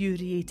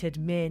infuriated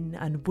men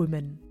and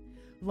women.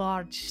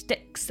 Large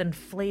sticks and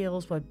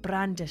flails were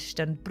brandished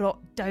and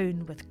brought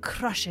down with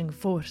crushing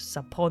force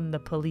upon the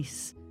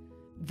police,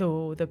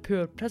 though the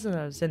poor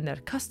prisoners in their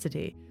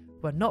custody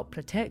were not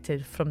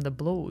protected from the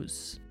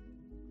blows.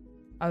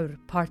 Our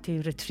party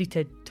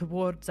retreated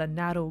towards a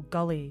narrow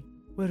gully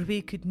where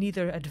we could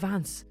neither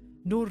advance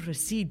nor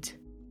recede.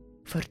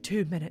 For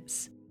 2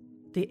 minutes,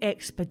 the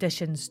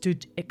expedition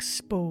stood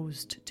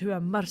exposed to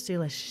a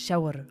merciless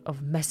shower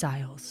of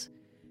missiles.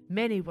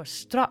 Many were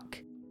struck,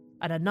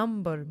 and a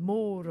number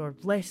more or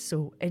less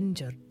so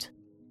injured.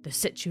 The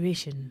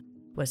situation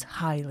was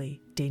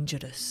highly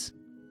dangerous.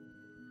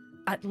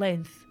 At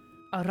length,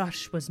 a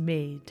rush was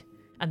made,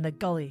 and the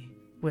gully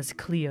was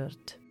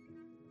cleared.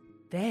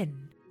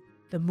 Then,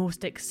 the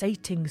most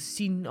exciting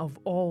scene of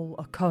all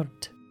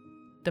occurred.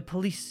 The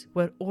police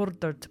were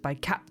ordered by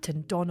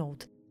Captain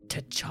Donald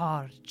to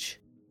charge.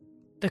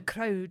 The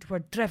crowd were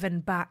driven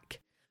back,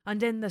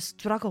 and in the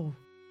struggle,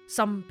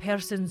 some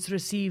persons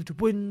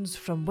received wounds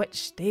from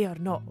which they are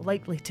not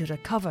likely to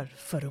recover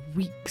for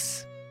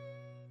weeks.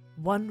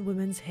 One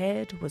woman's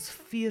head was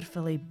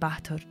fearfully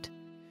battered,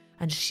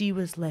 and she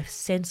was left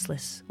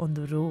senseless on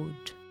the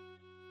road.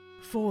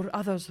 4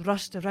 others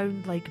rushed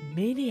around like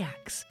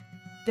maniacs,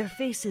 their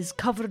faces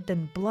covered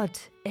in blood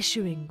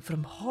issuing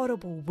from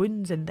horrible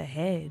wounds in the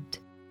head.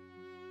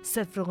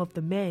 Several of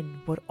the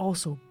men were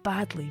also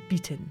badly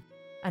beaten,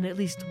 and at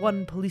least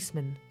one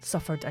policeman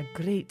suffered a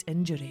great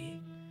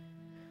injury.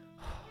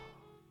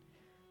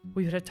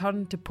 We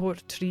returned to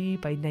Portree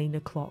by 9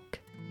 o'clock.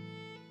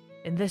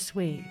 In this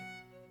way,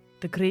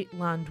 the Great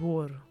Land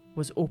War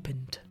was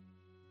opened.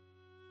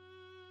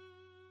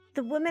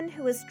 The woman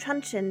who was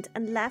truncheoned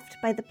and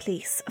left by the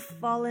police,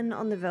 fallen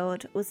on the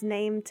road, was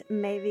named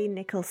Mary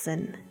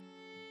Nicholson.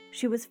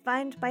 She was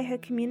found by her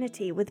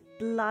community with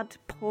blood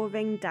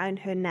pouring down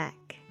her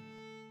neck.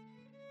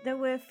 There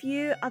were a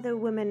few other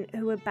women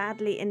who were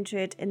badly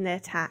injured in the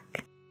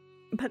attack,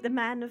 but the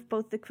men of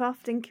both the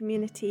Crofton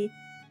community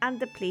and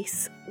the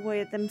police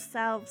were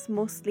themselves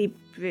mostly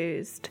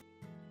bruised.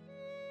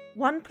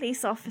 One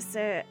police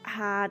officer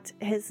had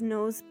his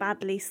nose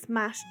badly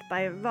smashed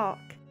by a rock,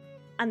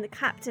 and the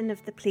captain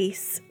of the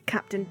police,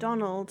 Captain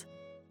Donald,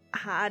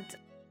 had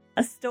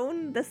a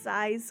stone the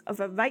size of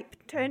a ripe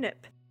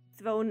turnip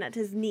thrown at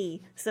his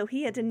knee, so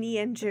he had a knee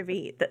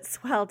injury that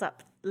swelled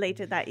up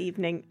later that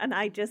evening, and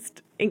I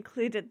just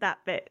included that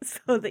bit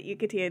so that you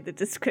could hear the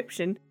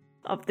description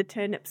of the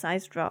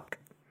turnip-sized rock.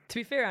 To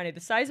be fair, Annie, the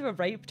size of a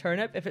ripe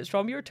turnip, if it's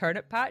from your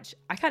turnip patch,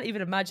 I can't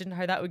even imagine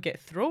how that would get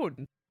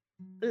thrown.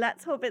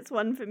 Let's hope it's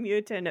one from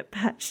your turnip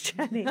patch,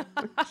 Jenny.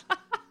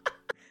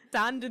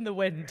 Stand in the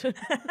wind.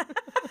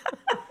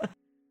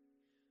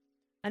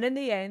 And in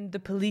the end, the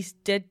police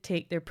did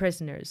take their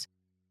prisoners.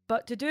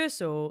 But to do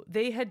so,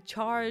 they had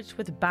charged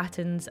with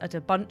batons at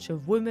a bunch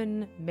of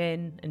women,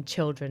 men and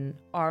children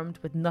armed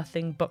with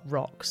nothing but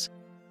rocks.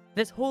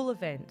 This whole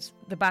event,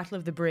 the Battle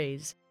of the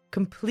Braes,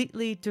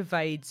 completely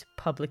divides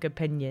public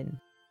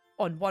opinion.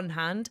 On one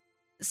hand,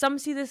 some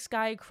see the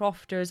Skye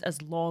Crofters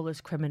as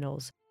lawless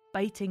criminals,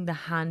 biting the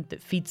hand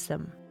that feeds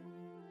them.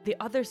 The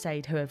other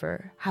side,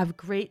 however, have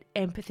great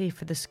empathy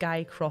for the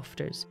Skye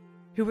Crofters,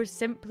 who were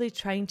simply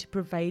trying to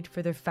provide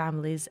for their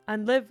families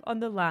and live on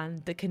the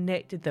land that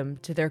connected them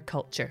to their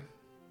culture.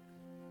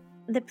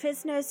 The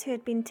prisoners who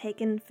had been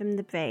taken from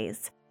the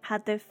Braes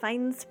had their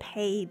fines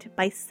paid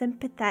by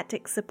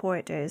sympathetic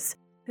supporters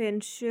who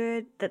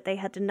ensured that they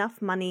had enough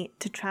money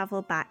to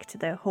travel back to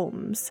their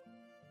homes,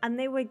 and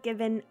they were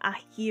given a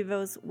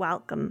hero's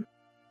welcome.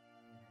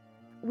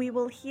 We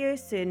will hear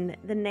soon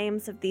the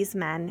names of these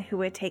men who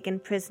were taken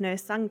prisoner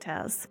sung to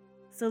us,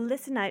 so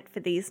listen out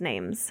for these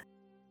names.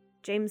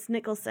 James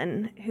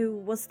Nicholson, who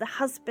was the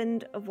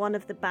husband of one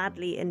of the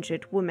badly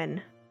injured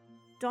women.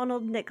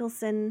 Donald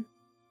Nicholson,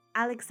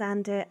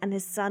 Alexander and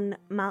his son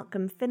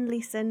Malcolm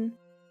Finlayson,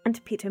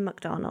 and Peter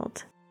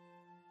MacDonald.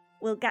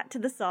 We'll get to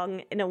the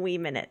song in a wee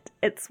minute.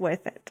 It's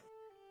worth it.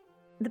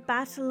 The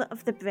Battle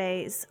of the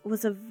Braes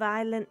was a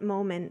violent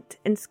moment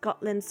in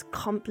Scotland's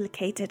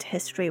complicated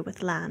history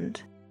with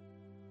land,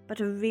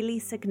 but a really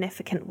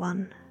significant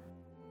one.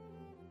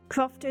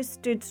 Crofters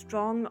stood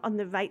strong on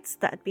the rights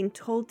that had been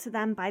told to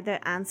them by their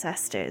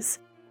ancestors,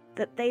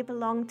 that they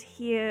belonged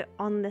here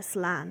on this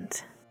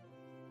land.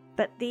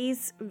 But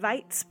these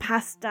rights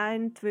passed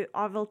down through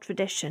oral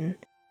tradition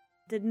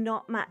did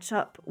not match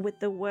up with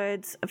the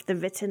words of the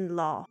written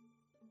law.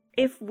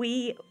 If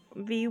we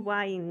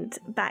rewind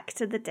back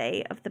to the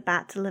day of the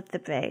Battle of the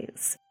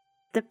Braes,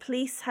 the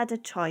police had a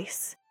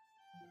choice.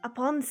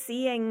 Upon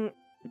seeing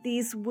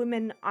these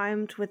women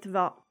armed with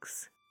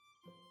rocks,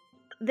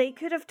 They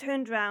could have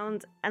turned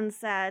round and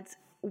said,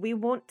 "We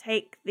won't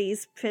take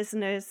these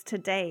prisoners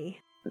today.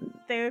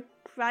 Their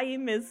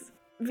crime is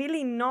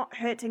really not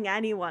hurting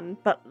anyone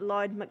but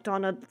Lord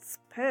MacDonald's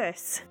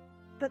purse."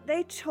 But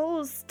they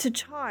chose to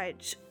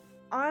charge,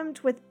 armed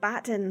with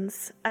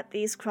batons, at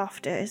these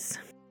crofters.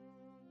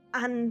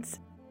 And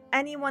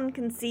anyone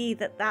can see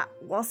that that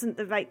wasn't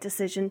the right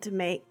decision to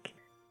make.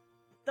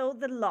 Though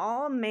the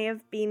law may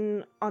have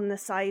been on the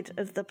side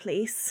of the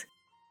police,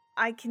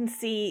 I can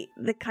see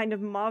the kind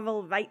of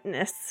moral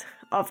rightness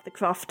of the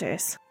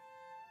crofters.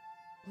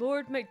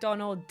 Lord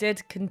MacDonald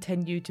did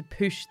continue to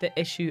push the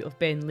issue of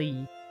Ben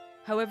Lee.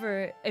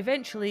 However,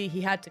 eventually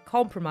he had to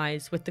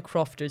compromise with the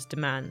crofters'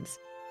 demands.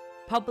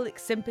 Public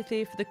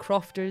sympathy for the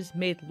crofters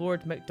made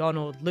Lord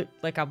MacDonald look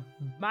like a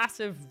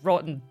massive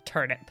rotten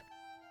turnip.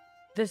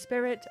 The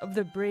spirit of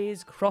the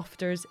Braes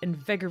crofters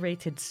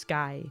invigorated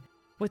Skye,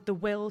 with the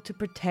will to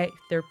protect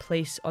their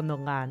place on the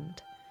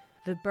land.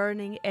 The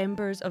burning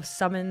embers of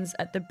summons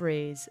at the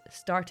Braes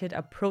started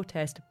a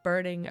protest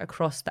burning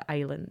across the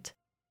island.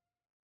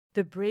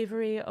 The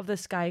bravery of the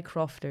Skye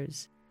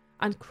crofters,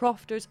 and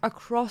crofters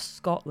across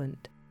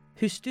Scotland,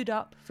 who stood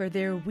up for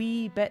their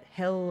wee bit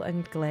hill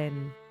and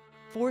glen,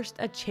 forced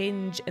a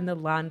change in the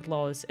land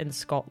laws in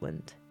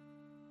Scotland.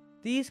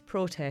 These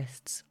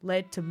protests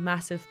led to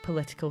massive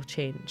political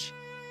change.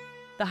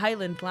 The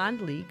Highland Land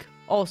League,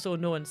 also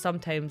known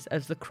sometimes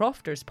as the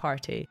Crofters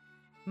Party,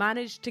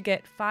 managed to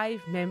get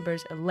 5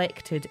 members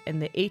elected in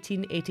the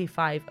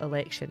 1885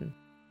 election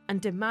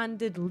and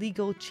demanded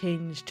legal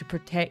change to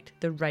protect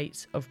the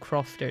rights of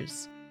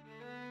crofters.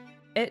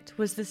 It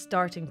was the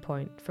starting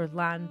point for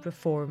land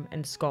reform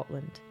in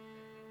Scotland,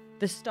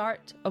 the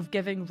start of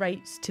giving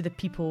rights to the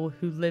people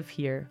who live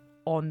here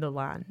on the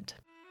land.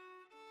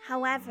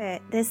 However,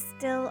 there's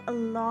still a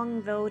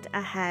long road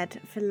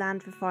ahead for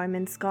land reform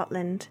in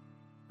Scotland,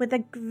 with a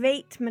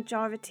great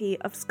majority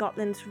of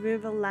Scotland's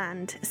rural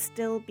land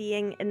still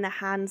being in the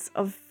hands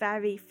of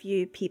very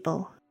few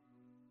people.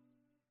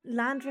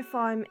 Land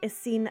reform is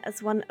seen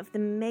as one of the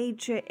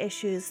major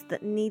issues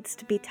that needs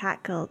to be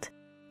tackled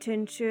to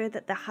ensure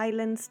that the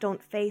Highlands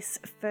don't face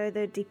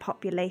further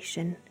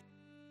depopulation.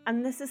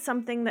 And this is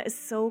something that is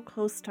so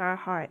close to our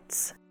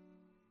hearts.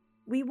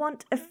 We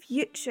want a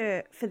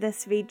future for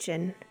this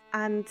region,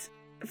 and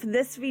for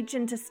this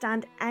region to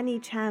stand any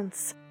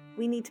chance,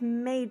 we need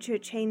major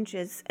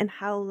changes in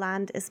how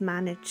land is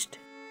managed.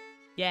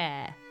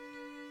 Yeah.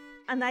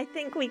 And I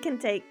think we can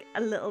take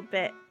a little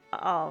bit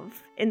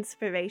of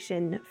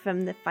inspiration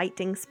from the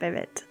fighting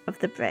spirit of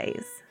the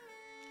Braes.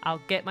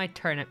 I'll get my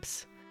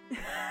turnips.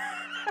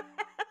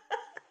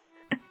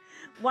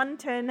 One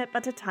turnip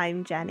at a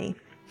time, Jenny.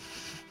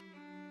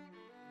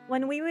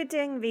 When we were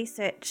doing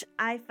research,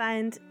 I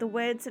found the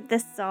words of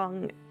this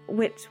song,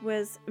 which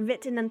was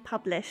written and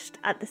published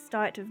at the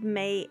start of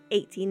May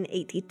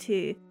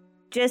 1882,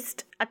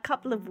 just a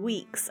couple of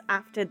weeks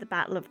after the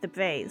Battle of the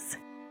Braes.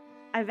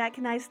 I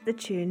recognised the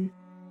tune,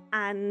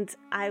 and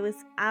I was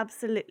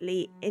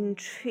absolutely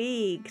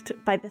intrigued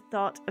by the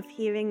thought of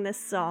hearing this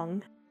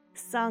song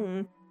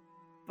sung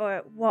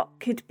for what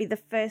could be the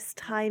first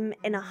time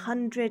in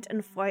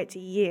 140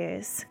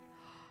 years.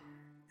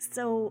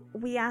 So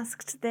we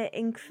asked the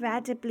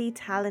incredibly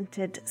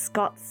talented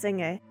Scots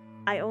singer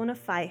Iona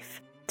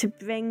Fife to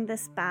bring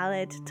this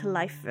ballad to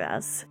life for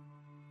us,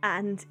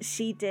 and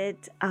she did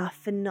a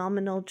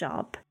phenomenal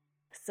job.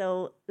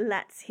 So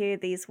let's hear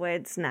these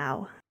words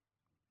now.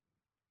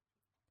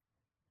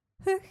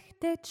 Hook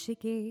did she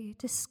gae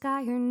to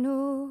Skye or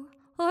no,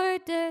 or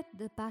did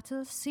the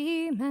battle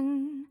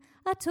seamen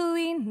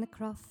atween the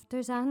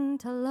crofters and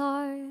to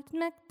Lord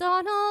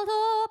MacDonald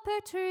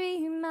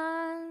O'Pertree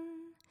man?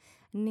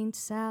 Neen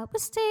sal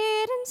was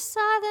stayed and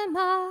saw them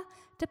a',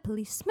 to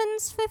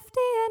policemen's 50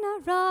 in a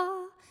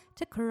raw,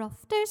 to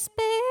crofters'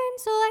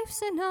 bairns'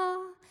 wives and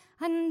a',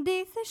 and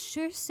they the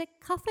sure sick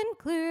coffin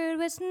clear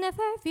was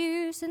never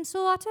viewed since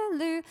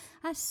Waterloo.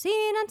 I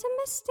seen unto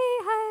misty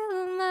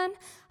Highland,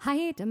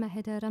 hide my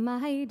header my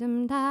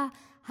hidem da,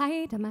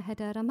 hide my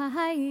header my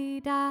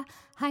hida,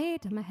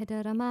 hide my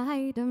header my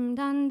hidem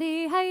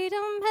dandy,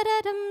 hidem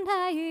headem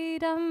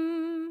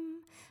hidem.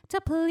 To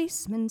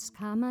policemen's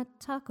come a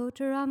taco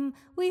drum,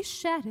 we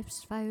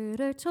sheriff's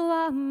founder to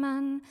a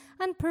man,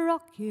 and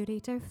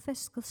procurator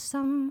fiscal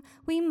sum,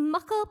 we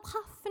muckle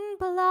puff and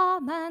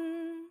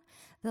blawman.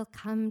 They'll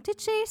come to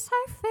chase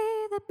her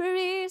fae the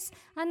Braes,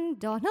 and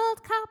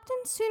Donald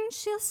Captain soon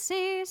she'll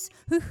seize,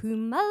 who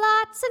my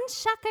lads and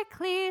shacker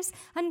clays,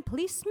 and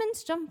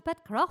policemen's jump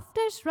at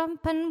crofters'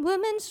 rump, and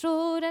women's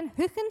road and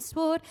hook and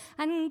sword,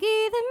 and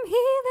gie them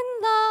heathen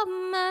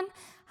lawman.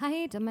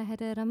 Hide my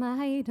header my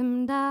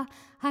hidem da,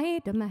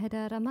 hide my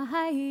header my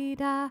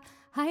hida,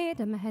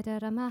 hide my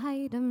header my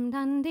hidem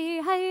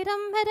dandy,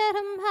 hidem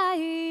header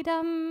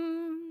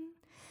hidem.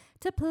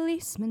 To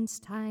policemen's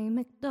time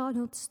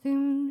MacDonald's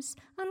thumbs,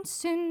 and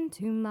soon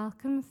to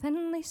Malcolm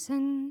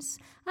Finlayson's,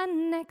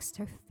 and next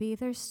her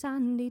feather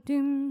Sandy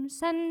Dooms,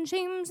 and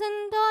James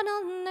and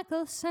Donald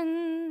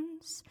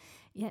Nicholson's.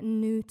 Yet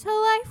new to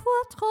wife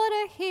will taught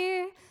her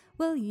here,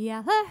 will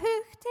yell a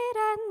hooked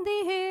and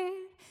the hair,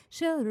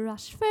 She'll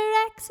rush for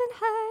wrecks in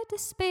her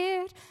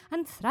despair,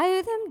 and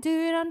throw them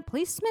down on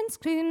policemen's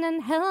croon,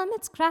 and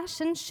helmets crash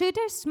and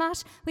shooters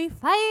smash, wi'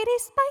 fiery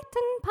spite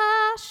and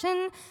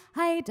passion.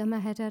 Hide-em a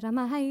header-em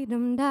a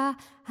hide-em da,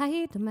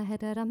 hide-em a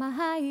header-em a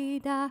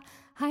hide-a,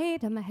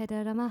 hide-em a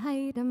header-em a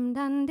hide-em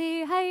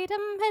dandy,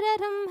 hide-em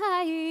header-em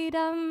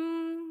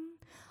hide-em.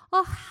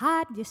 Oh,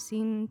 had you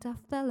seen the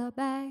fella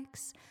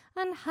bags,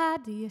 and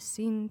had you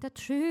seen the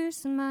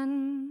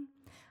trewsman,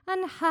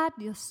 and had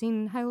you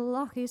seen how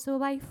Lochie's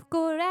wife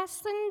go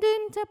wrestling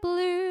down to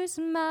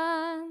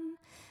Bluesman?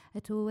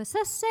 It was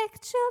a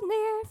sight she'll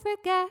ne'er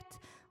forget,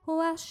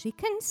 while she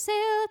can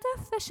sail the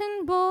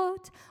fishing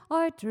boat,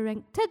 or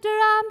drink to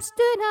drams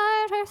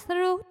down her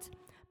throat.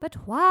 But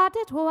what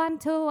it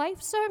want to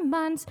wife's or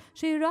man's,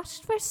 she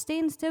rushed for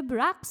stains to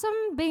brack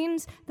some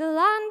beans, the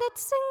land that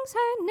sings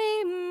her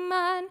name,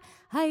 man.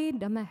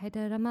 Hide-em a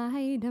header-em a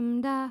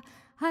hide-em da,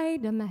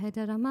 hide-em a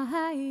header-em a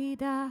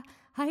hide-a,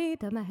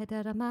 hide-em a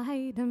header-em a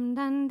hide-em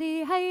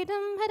dandy,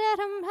 hide-em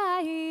header-em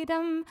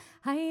hide-em,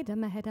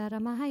 hide-em a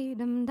header-em a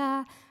hide-em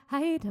da,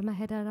 hide-em a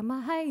header-em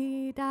a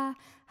hide-a,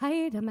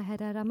 hide-em a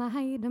header-em a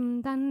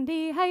hide-em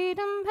dandy,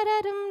 hide-em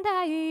header-em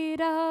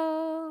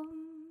hide-em.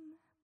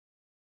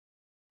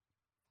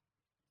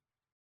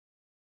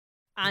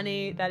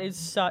 Annie, that is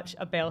such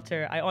a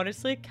belter. I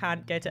honestly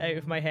can't get it out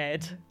of my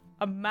head.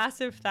 A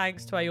massive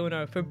thanks to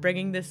Iona for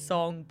bringing this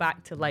song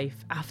back to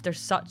life after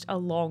such a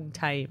long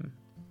time.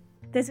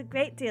 There's a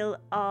great deal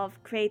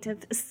of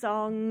creative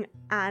song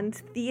and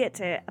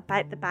theatre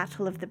about the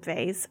Battle of the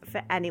Braes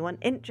for anyone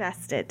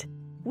interested.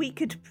 We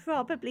could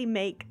probably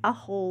make a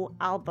whole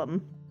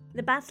album.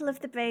 The Battle of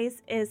the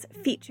Braes is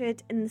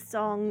featured in the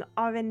song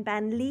Oren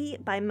Ben Lee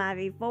by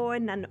Mary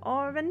Vaughan and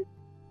Oren,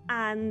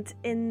 and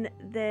in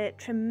the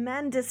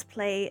tremendous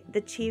play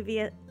The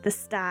Chariot, the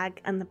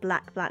Stag and the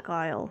Black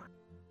Isle.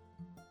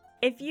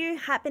 If you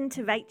happen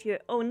to write your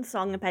own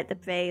song about the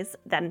Braes,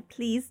 then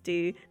please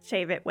do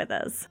share it with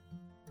us.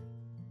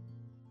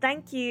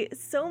 Thank you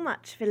so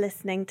much for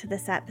listening to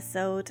this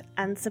episode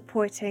and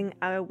supporting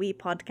our wee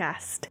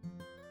podcast.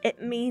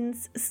 It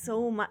means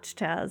so much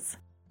to us.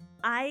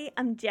 I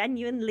am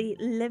genuinely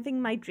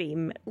living my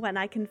dream when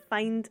I can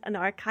find an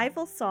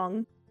archival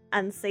song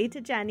and say to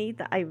Jenny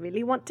that I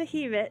really want to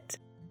hear it,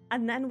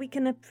 and then we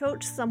can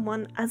approach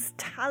someone as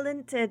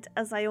talented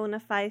as Iona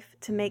Fyfe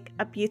to make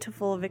a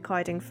beautiful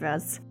recording for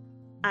us.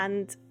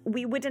 And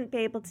we wouldn't be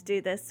able to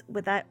do this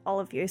without all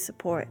of your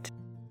support.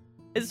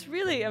 It's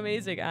really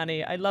amazing,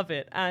 Annie. I love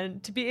it.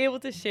 And to be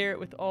able to share it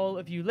with all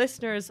of you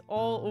listeners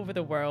all over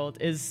the world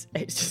it's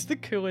just the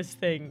coolest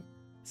thing.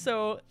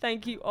 So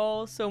thank you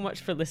all so much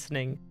for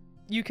listening.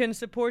 You can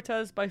support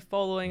us by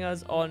following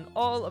us on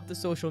all of the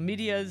social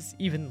medias,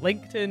 even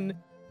LinkedIn.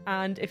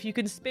 And if you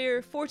can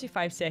spare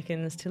 45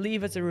 seconds to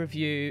leave us a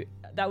review,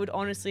 that would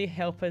honestly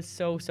help us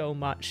so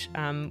much.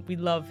 We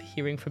love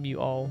hearing from you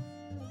all.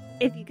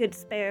 If you could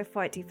spare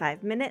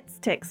 45 minutes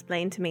to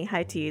explain to me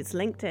how to use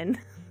LinkedIn,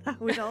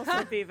 that would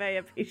also be very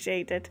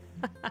appreciated.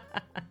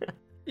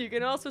 You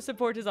can also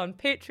support us on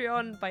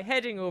Patreon by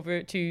heading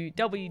over to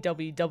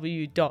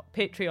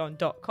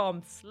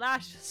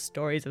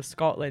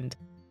www.patreon.com/storiesofscotland.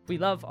 We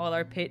love all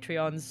our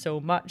Patreons so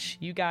much.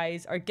 You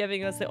guys are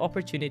giving us the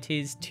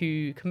opportunities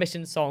to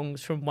commission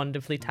songs from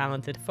wonderfully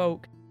talented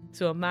folk.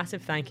 So a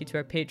massive thank you to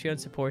our Patreon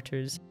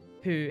supporters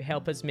who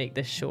help us make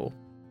this show.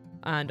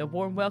 And a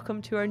warm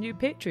welcome to our new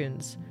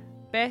Patreons,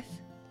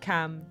 Beth,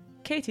 Cam,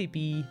 Katie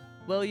B,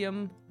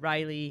 William,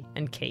 Riley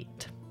and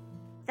Kate.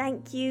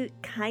 Thank you,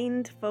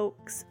 kind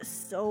folks,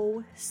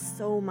 so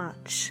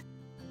much.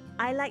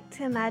 I like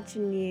to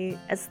imagine you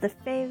as the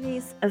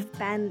fairies of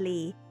Ben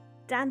Lee,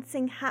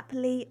 dancing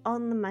happily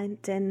on the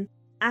mountain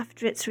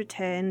after it's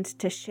returned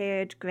to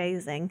shared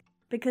grazing.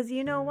 Because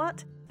you know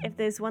what? If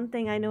there's one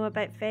thing I know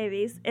about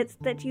fairies, it's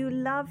that you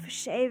love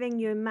sharing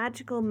your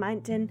magical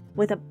mountain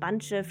with a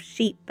bunch of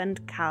sheep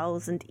and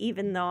cows and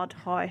even the odd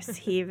horse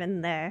here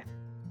and there.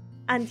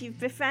 And you've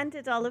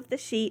befriended all of the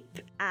sheep,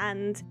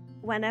 and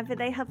whenever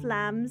they have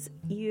lambs,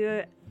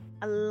 you're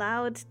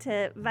allowed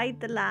to ride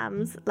the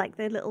lambs like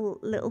they're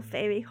little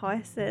fairy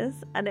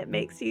horses, and it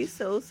makes you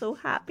so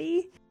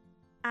happy.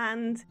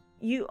 And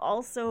you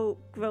also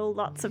grow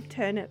lots of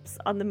turnips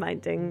on the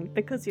mountain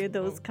because you're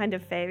those kind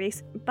of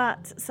fairies.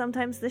 But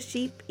sometimes the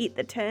sheep eat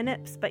the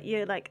turnips, but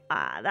you're like,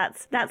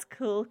 that's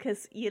cool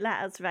because you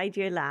let us ride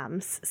your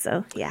lambs.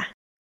 So yeah,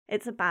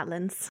 it's a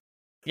balance.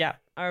 Yeah,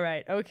 all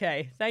right,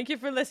 okay. Thank you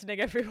for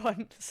listening,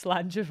 everyone.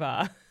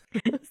 Slanjava.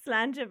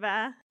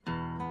 Slanjava.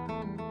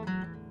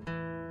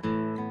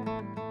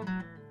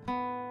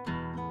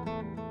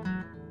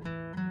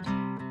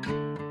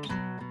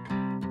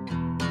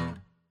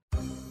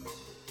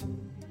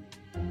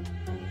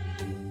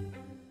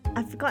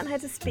 I've forgotten how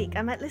to speak.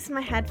 I might listen to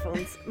my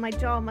headphones. My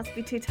jaw must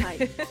be too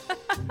tight.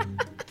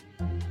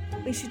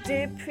 We should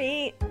do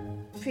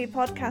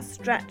pre-podcast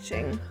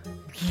stretching.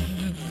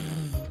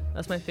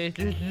 That's my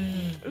favorite.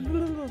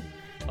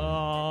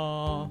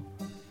 Oh.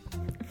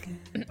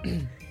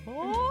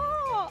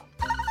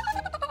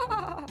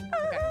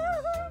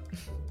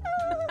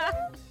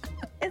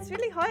 It's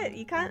really hot.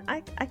 You can't.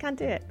 I can't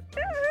do it.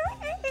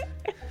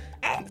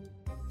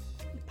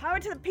 Power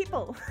to the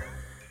people.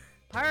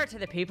 Power to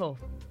the people.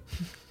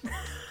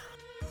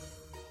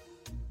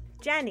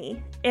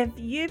 Jenny, if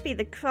you be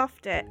the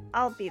crofter,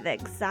 I'll be the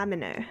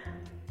examiner.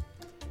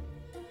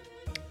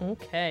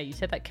 Okay, you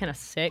said that kind of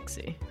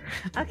sexy.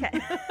 Okay.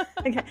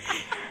 Okay.